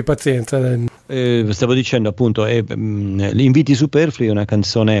finire, abbi pazienza. Stavo dicendo appunto, Inviti superflui è una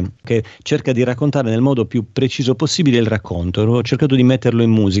canzone che cerca di raccontare nel modo più preciso possibile il racconto. Ho cercato di metterlo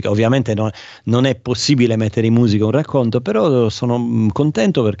in musica, ovviamente non è possibile mettere in musica un racconto, però sono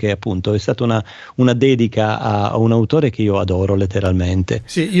contento perché appunto è stata una dedica a un autore che io adoro letteralmente.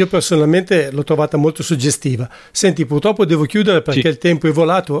 Sì, io personalmente l'ho trovata molto suggestiva. Senti, purtroppo devo chiudere perché il tempo è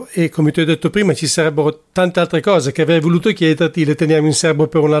volato, e come ti ho detto prima ci sarebbero tante altre cose che avrei voluto chiederti, le teniamo in serbo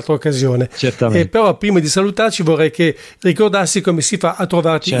per un'altra occasione. Però prima di salutarci vorrei che ricordassi come si fa a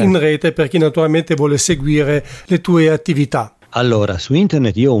trovarti in rete, per chi naturalmente vuole seguire le tue attività. Allora, su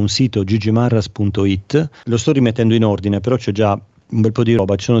internet io ho un sito gigimarras.it, lo sto rimettendo in ordine, però c'è già un bel po' di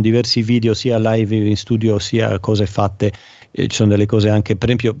roba, ci sono diversi video sia live in studio sia cose fatte, ci sono delle cose anche, per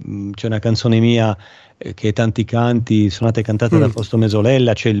esempio c'è una canzone mia che è Tanti Canti, suonata e cantata da Fausto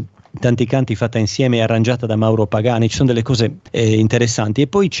Mesolella, c'è Tanti Canti fatta insieme e arrangiata da Mauro Pagani, ci sono delle cose interessanti, e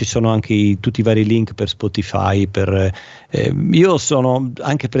poi ci sono anche tutti i vari link per Spotify, io sono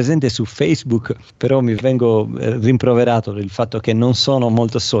anche presente su Facebook, però mi vengo rimproverato del fatto che non sono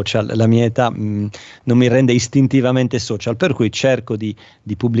molto social, la mia età non mi rende istintivamente social, per cui cerco di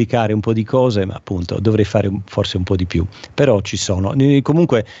pubblicare un po' di cose, ma appunto dovrei fare forse un po' di più, però ci sono.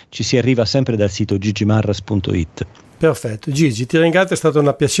 Comunque ci si arriva sempre dal sito gigimarras.it. Perfetto, Gigi, ti ringrazio, è stata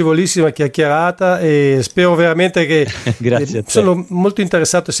una piacevolissima chiacchierata e spero veramente che Grazie a te. Sono molto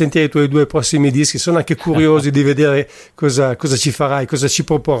interessato a sentire i tuoi 2 prossimi dischi, sono anche curioso di vedere cosa ci farai, cosa ci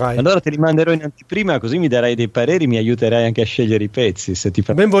proporrai. Allora te li manderò in anteprima, così mi darai dei pareri, mi aiuterai anche a scegliere i pezzi, se ti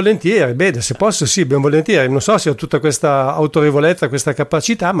fa. Ben volentieri, bene, se posso sì, ben volentieri, non so se ho tutta questa autorevolezza, questa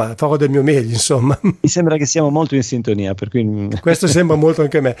capacità, ma farò del mio meglio, insomma. Mi sembra che siamo molto in sintonia, per cui questo sembra molto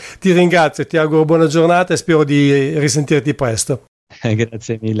anche a me. Ti ringrazio, ti auguro buona giornata e spero di risentirti presto.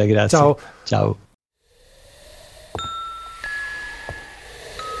 Grazie mille, grazie. Ciao. Ciao.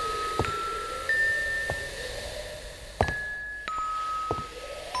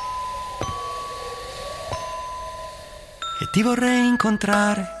 E ti vorrei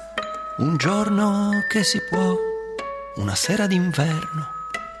incontrare un giorno che si può, una sera d'inverno,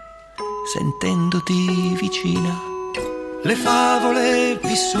 sentendoti vicina. Le favole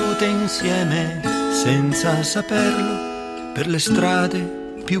vissute insieme senza saperlo per le strade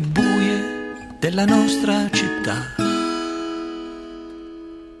più buie della nostra città.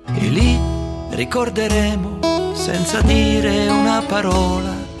 E lì ricorderemo senza dire una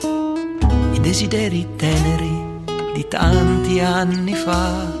parola i desideri teneri di tanti anni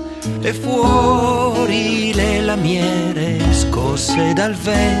fa. E fuori le lamiere scosse dal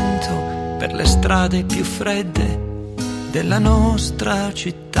vento per le strade più fredde della nostra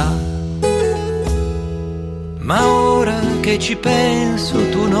città. Ma ora che ci penso,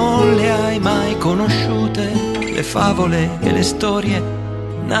 tu non le hai mai conosciute, le favole e le storie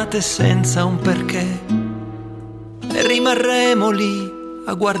nate senza un perché. E rimarremo lì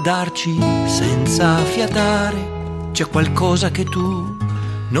a guardarci senza fiatare. C'è qualcosa che tu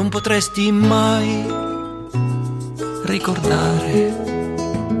non potresti mai ricordare.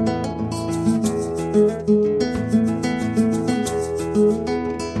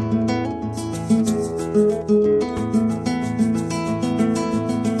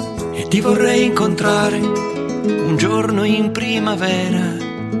 Ti vorrei incontrare un giorno in primavera,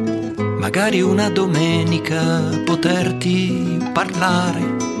 magari una domenica, poterti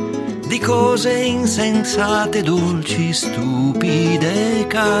parlare di cose insensate, dolci, stupide e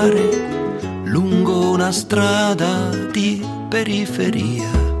care, lungo una strada di periferia.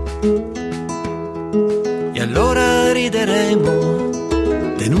 E allora rideremo,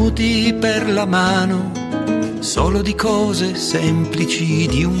 tenuti per la mano, solo di cose semplici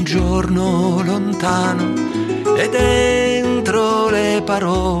di un giorno lontano, e dentro le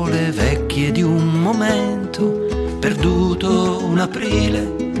parole vecchie di un momento perduto, un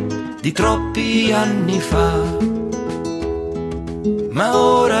aprile di troppi anni fa. Ma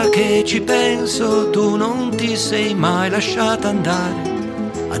ora che ci penso, tu non ti sei mai lasciata andare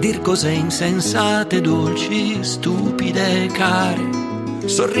a dir cose insensate, dolci, stupide e care.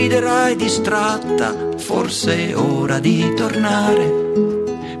 Sorriderai distratta, forse è ora di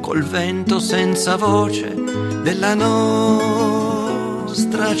tornare col vento senza voce della nostra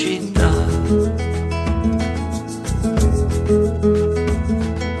città.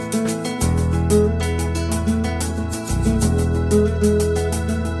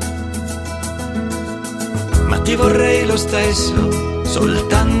 Ma ti vorrei lo stesso,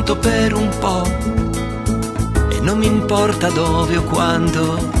 soltanto per un po'. Non mi importa dove o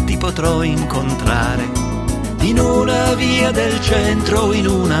quando ti potrò incontrare, in una via del centro, in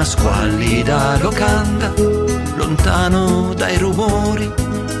una squallida locanda, lontano dai rumori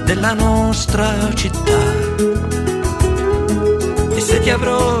della nostra città. E se ti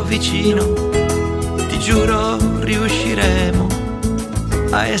avrò vicino, ti giuro riusciremo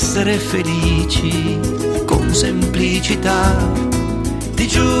a essere felici con semplicità. Ti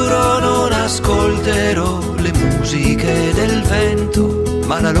giuro non ascolterò le musiche del vento,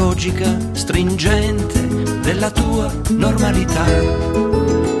 ma la logica stringente della tua normalità.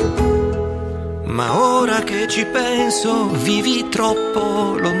 Ma ora che ci penso, vivi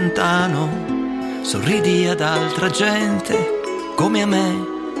troppo lontano, sorridi ad altra gente come a me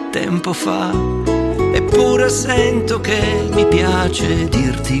tempo fa, e Eppure sento che mi piace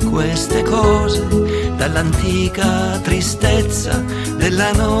dirti queste cose, dall'antica tristezza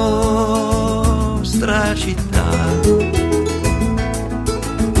della nostra città.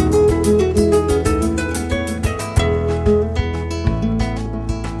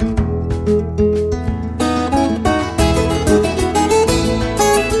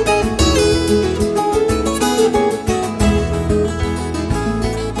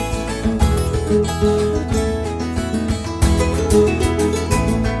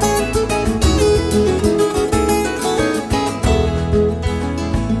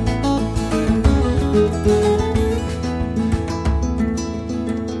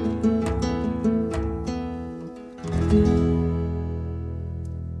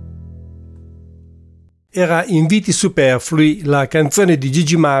 Era Inviti superflui, la canzone di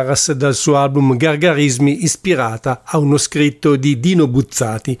Gigi Maras dal suo album Gargarismi, ispirata a uno scritto di Dino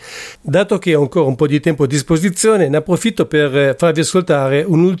Buzzati. Dato che ho ancora un po' di tempo a disposizione, ne approfitto per farvi ascoltare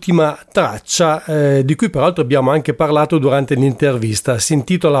un'ultima traccia di cui peraltro abbiamo anche parlato durante l'intervista. Si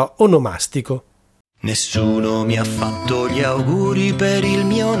intitola Onomastico. Nessuno mi ha fatto gli auguri per il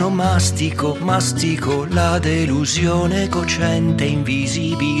mio onomastico, mastico la delusione cocente,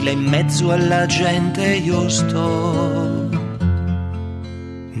 invisibile in mezzo alla gente io sto.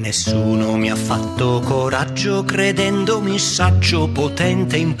 Nessuno mi ha fatto coraggio credendomi saggio,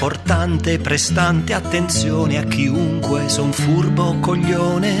 potente, importante, prestante attenzione a chiunque, son furbo,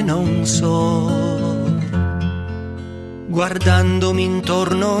 coglione, non so. Guardandomi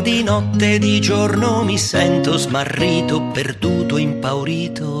intorno di notte e di giorno mi sento smarrito, perduto,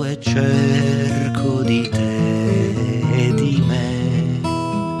 impaurito e cerco di te e di me.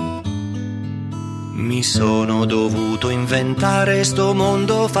 Mi sono dovuto inventare sto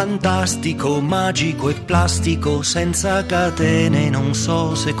mondo fantastico, magico e plastico, senza catene, non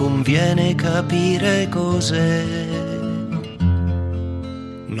so se conviene capire cos'è.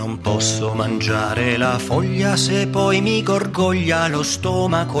 Non posso mangiare la foglia se poi mi gorgoglia lo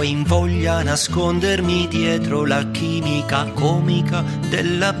stomaco e invoglia nascondermi dietro la chimica comica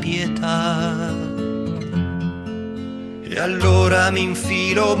della pietà. E allora mi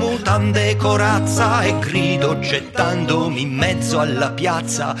infilo mutande e corazza e grido gettandomi in mezzo alla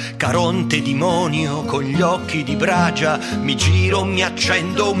piazza. Caronte demonio con gli occhi di bragia, mi giro, mi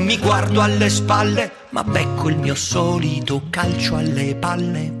accendo, mi guardo alle spalle, ma becco il mio solito calcio alle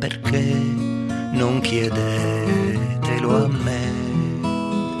palle, perché non chiedetelo a me.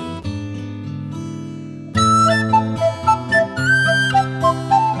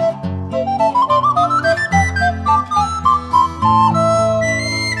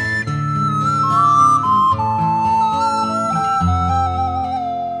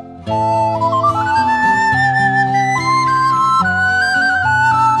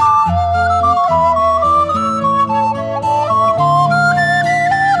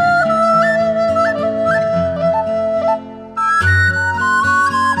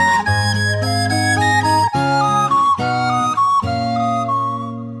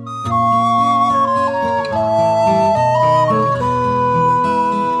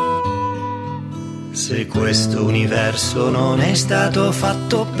 Questo universo non è stato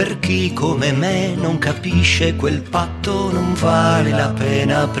fatto per chi come me non capisce quel patto, non vale la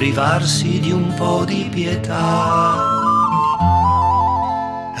pena privarsi di un po' di pietà.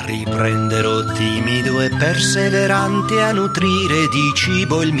 Riprenderò timido e perseverante a nutrire di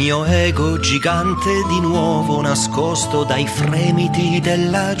cibo il mio ego gigante, di nuovo nascosto dai fremiti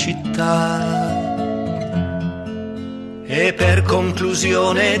della città. E per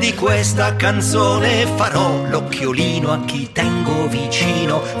conclusione di questa canzone farò l'occhiolino a chi tengo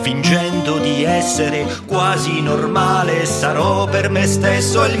vicino, fingendo di essere quasi normale. Sarò per me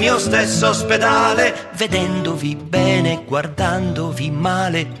stesso il mio stesso ospedale, vedendovi bene, guardandovi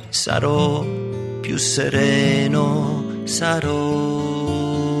male. Sarò più sereno, sarò.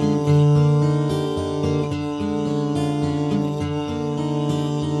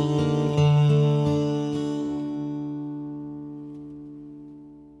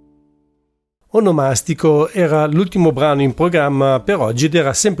 Onomastico era l'ultimo brano in programma per oggi ed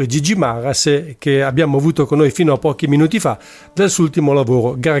era sempre Gigi Maras, che abbiamo avuto con noi fino a pochi minuti fa, dal suo ultimo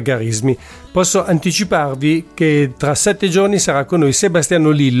lavoro Gargarismi. Posso anticiparvi che tra 7 giorni sarà con noi Sebastiano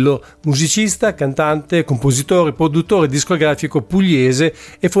Lillo, musicista, cantante, compositore, produttore discografico pugliese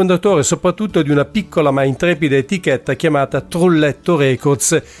e fondatore soprattutto di una piccola ma intrepida etichetta chiamata Trulletto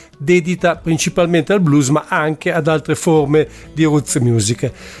Records, dedita principalmente al blues ma anche ad altre forme di roots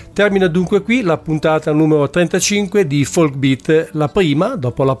music. Termina dunque qui la puntata numero 35 di Folk Beat, la prima,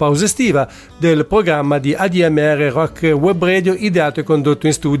 dopo la pausa estiva, del programma di ADMR Rock Web Radio, ideato e condotto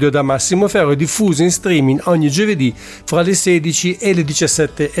in studio da Massimo Ferro e diffuso in streaming ogni giovedì fra le 16 e le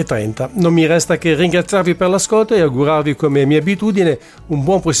 17:30. Non mi resta che ringraziarvi per l'ascolto e augurarvi, come è mia abitudine, un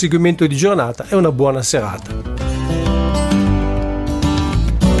buon proseguimento di giornata e una buona serata.